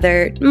 and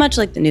other, much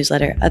like the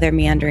newsletter, other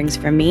meanderings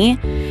from me.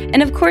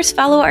 And of course,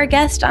 follow our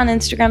guest on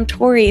Instagram,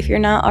 Tori, if you're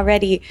not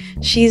already.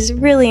 She's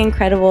really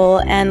incredible,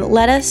 and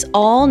let us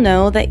all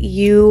know that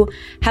you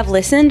have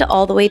listened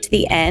all the way to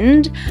the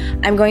end.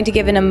 I'm going to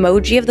give an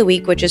emoji of the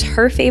week, which is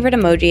her favorite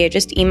emoji. I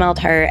just emailed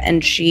her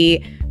and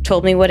she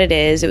told me what it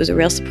is. It was a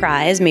real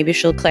surprise. Maybe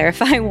she'll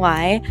clarify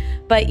why.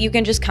 But you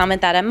can just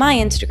comment that on my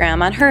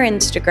Instagram, on her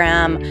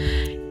Instagram,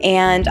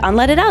 and on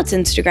Let It Out's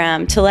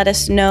Instagram to let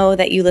us know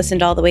that you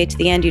listened all the way to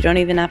the end. You don't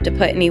even have to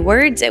put any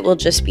words. It will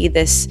just be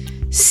this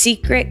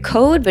secret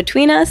code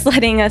between us,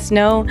 letting us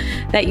know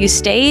that you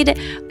stayed.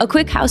 A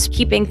quick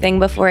housekeeping thing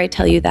before I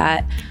tell you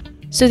that.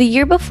 So the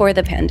year before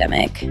the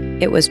pandemic,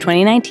 it was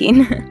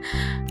 2019.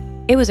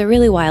 It was a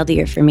really wild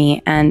year for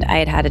me, and I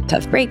had had a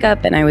tough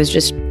breakup, and I was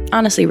just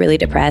honestly really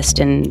depressed,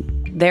 and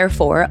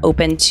therefore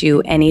open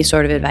to any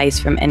sort of advice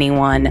from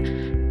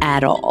anyone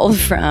at all,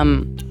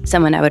 from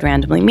someone I would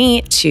randomly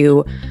meet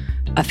to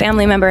a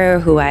family member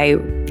who I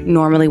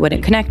normally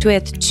wouldn't connect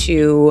with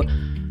to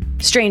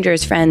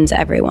strangers, friends,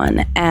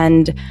 everyone.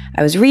 And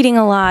I was reading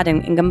a lot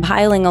and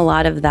compiling a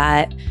lot of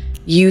that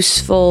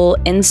useful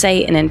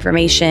insight and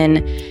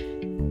information,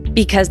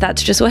 because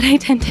that's just what I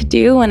tend to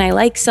do when I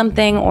like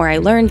something or I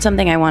learn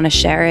something, I want to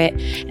share it.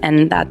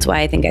 And that's why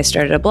I think I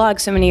started a blog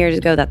so many years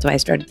ago. That's why I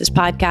started this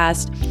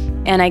podcast.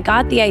 And I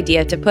got the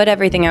idea to put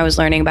everything I was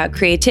learning about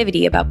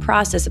creativity, about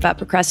process, about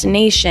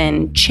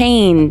procrastination,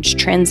 change,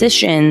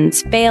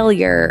 transitions,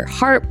 failure,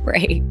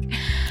 heartbreak,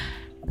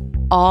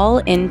 all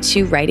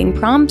into writing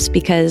prompts,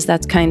 because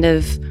that's kind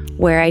of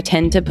where I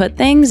tend to put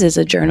things, is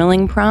a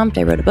journaling prompt.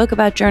 I wrote a book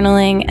about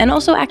journaling, and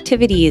also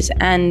activities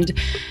and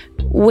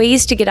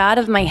ways to get out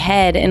of my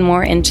head and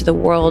more into the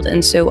world.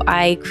 And so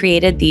I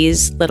created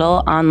these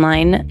little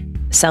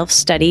online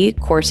self-study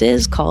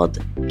courses called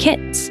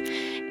Kits.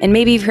 And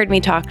maybe you've heard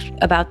me talk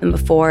about them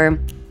before.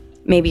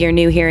 Maybe you're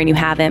new here and you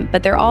haven't,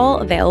 but they're all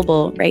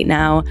available right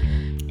now.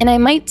 And I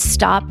might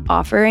stop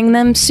offering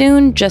them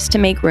soon just to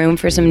make room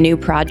for some new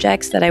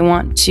projects that I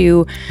want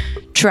to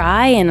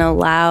try and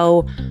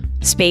allow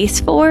space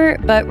for.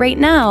 But right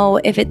now,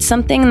 if it's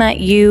something that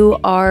you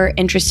are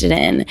interested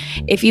in,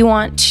 if you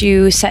want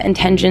to set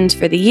intentions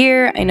for the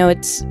year, I know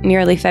it's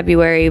nearly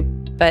February,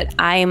 but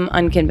I'm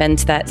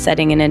unconvinced that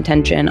setting an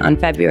intention on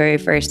February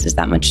 1st is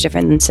that much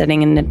different than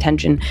setting an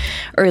intention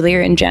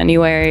earlier in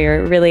January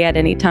or really at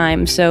any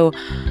time. So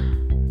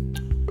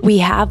we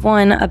have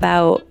one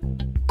about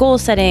goal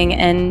setting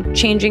and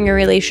changing your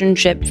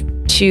relationship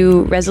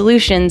to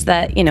resolutions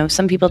that,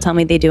 some people tell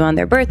me they do on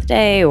their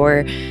birthday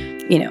or,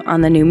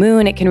 on the new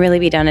moon. It can really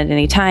be done at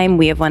any time.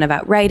 We have one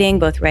about writing,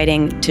 both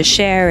writing to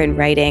share and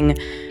writing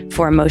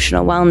for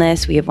emotional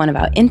wellness. We have one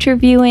about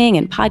interviewing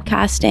and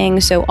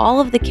podcasting. So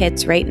all of the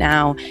kits right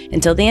now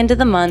until the end of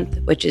the month,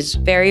 which is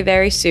very,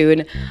 very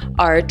soon,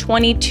 are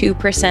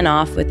 22%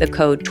 off with the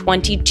code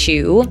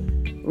 22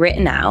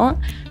 written out.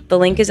 The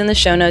link is in the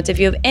show notes. If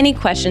you have any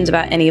questions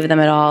about any of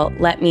them at all,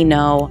 let me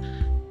know.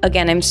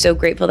 Again, I'm so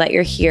grateful that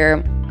you're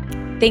here.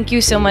 Thank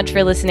you so much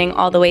for listening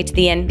all the way to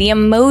the end. The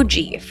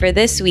emoji for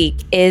this week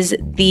is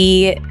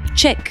the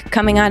chick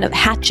coming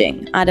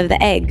hatching out of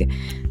the egg.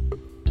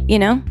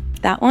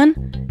 That one?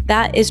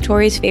 That is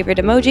Tori's favorite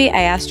emoji.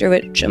 I asked her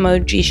which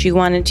emoji she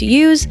wanted to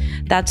use.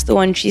 That's the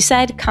one she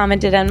said,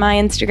 commented on my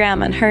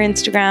Instagram, on her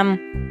Instagram.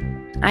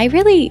 I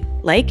really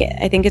like it.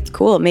 I think it's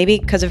cool. Maybe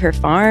because of her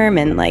farm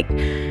and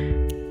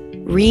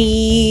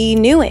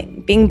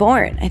renewing, being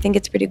born. I think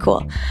it's pretty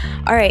cool.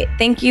 All right.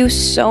 Thank you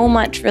so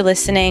much for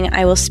listening.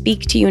 I will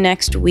speak to you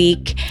next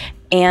week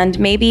and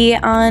maybe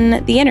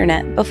on the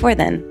internet before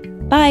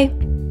then. Bye.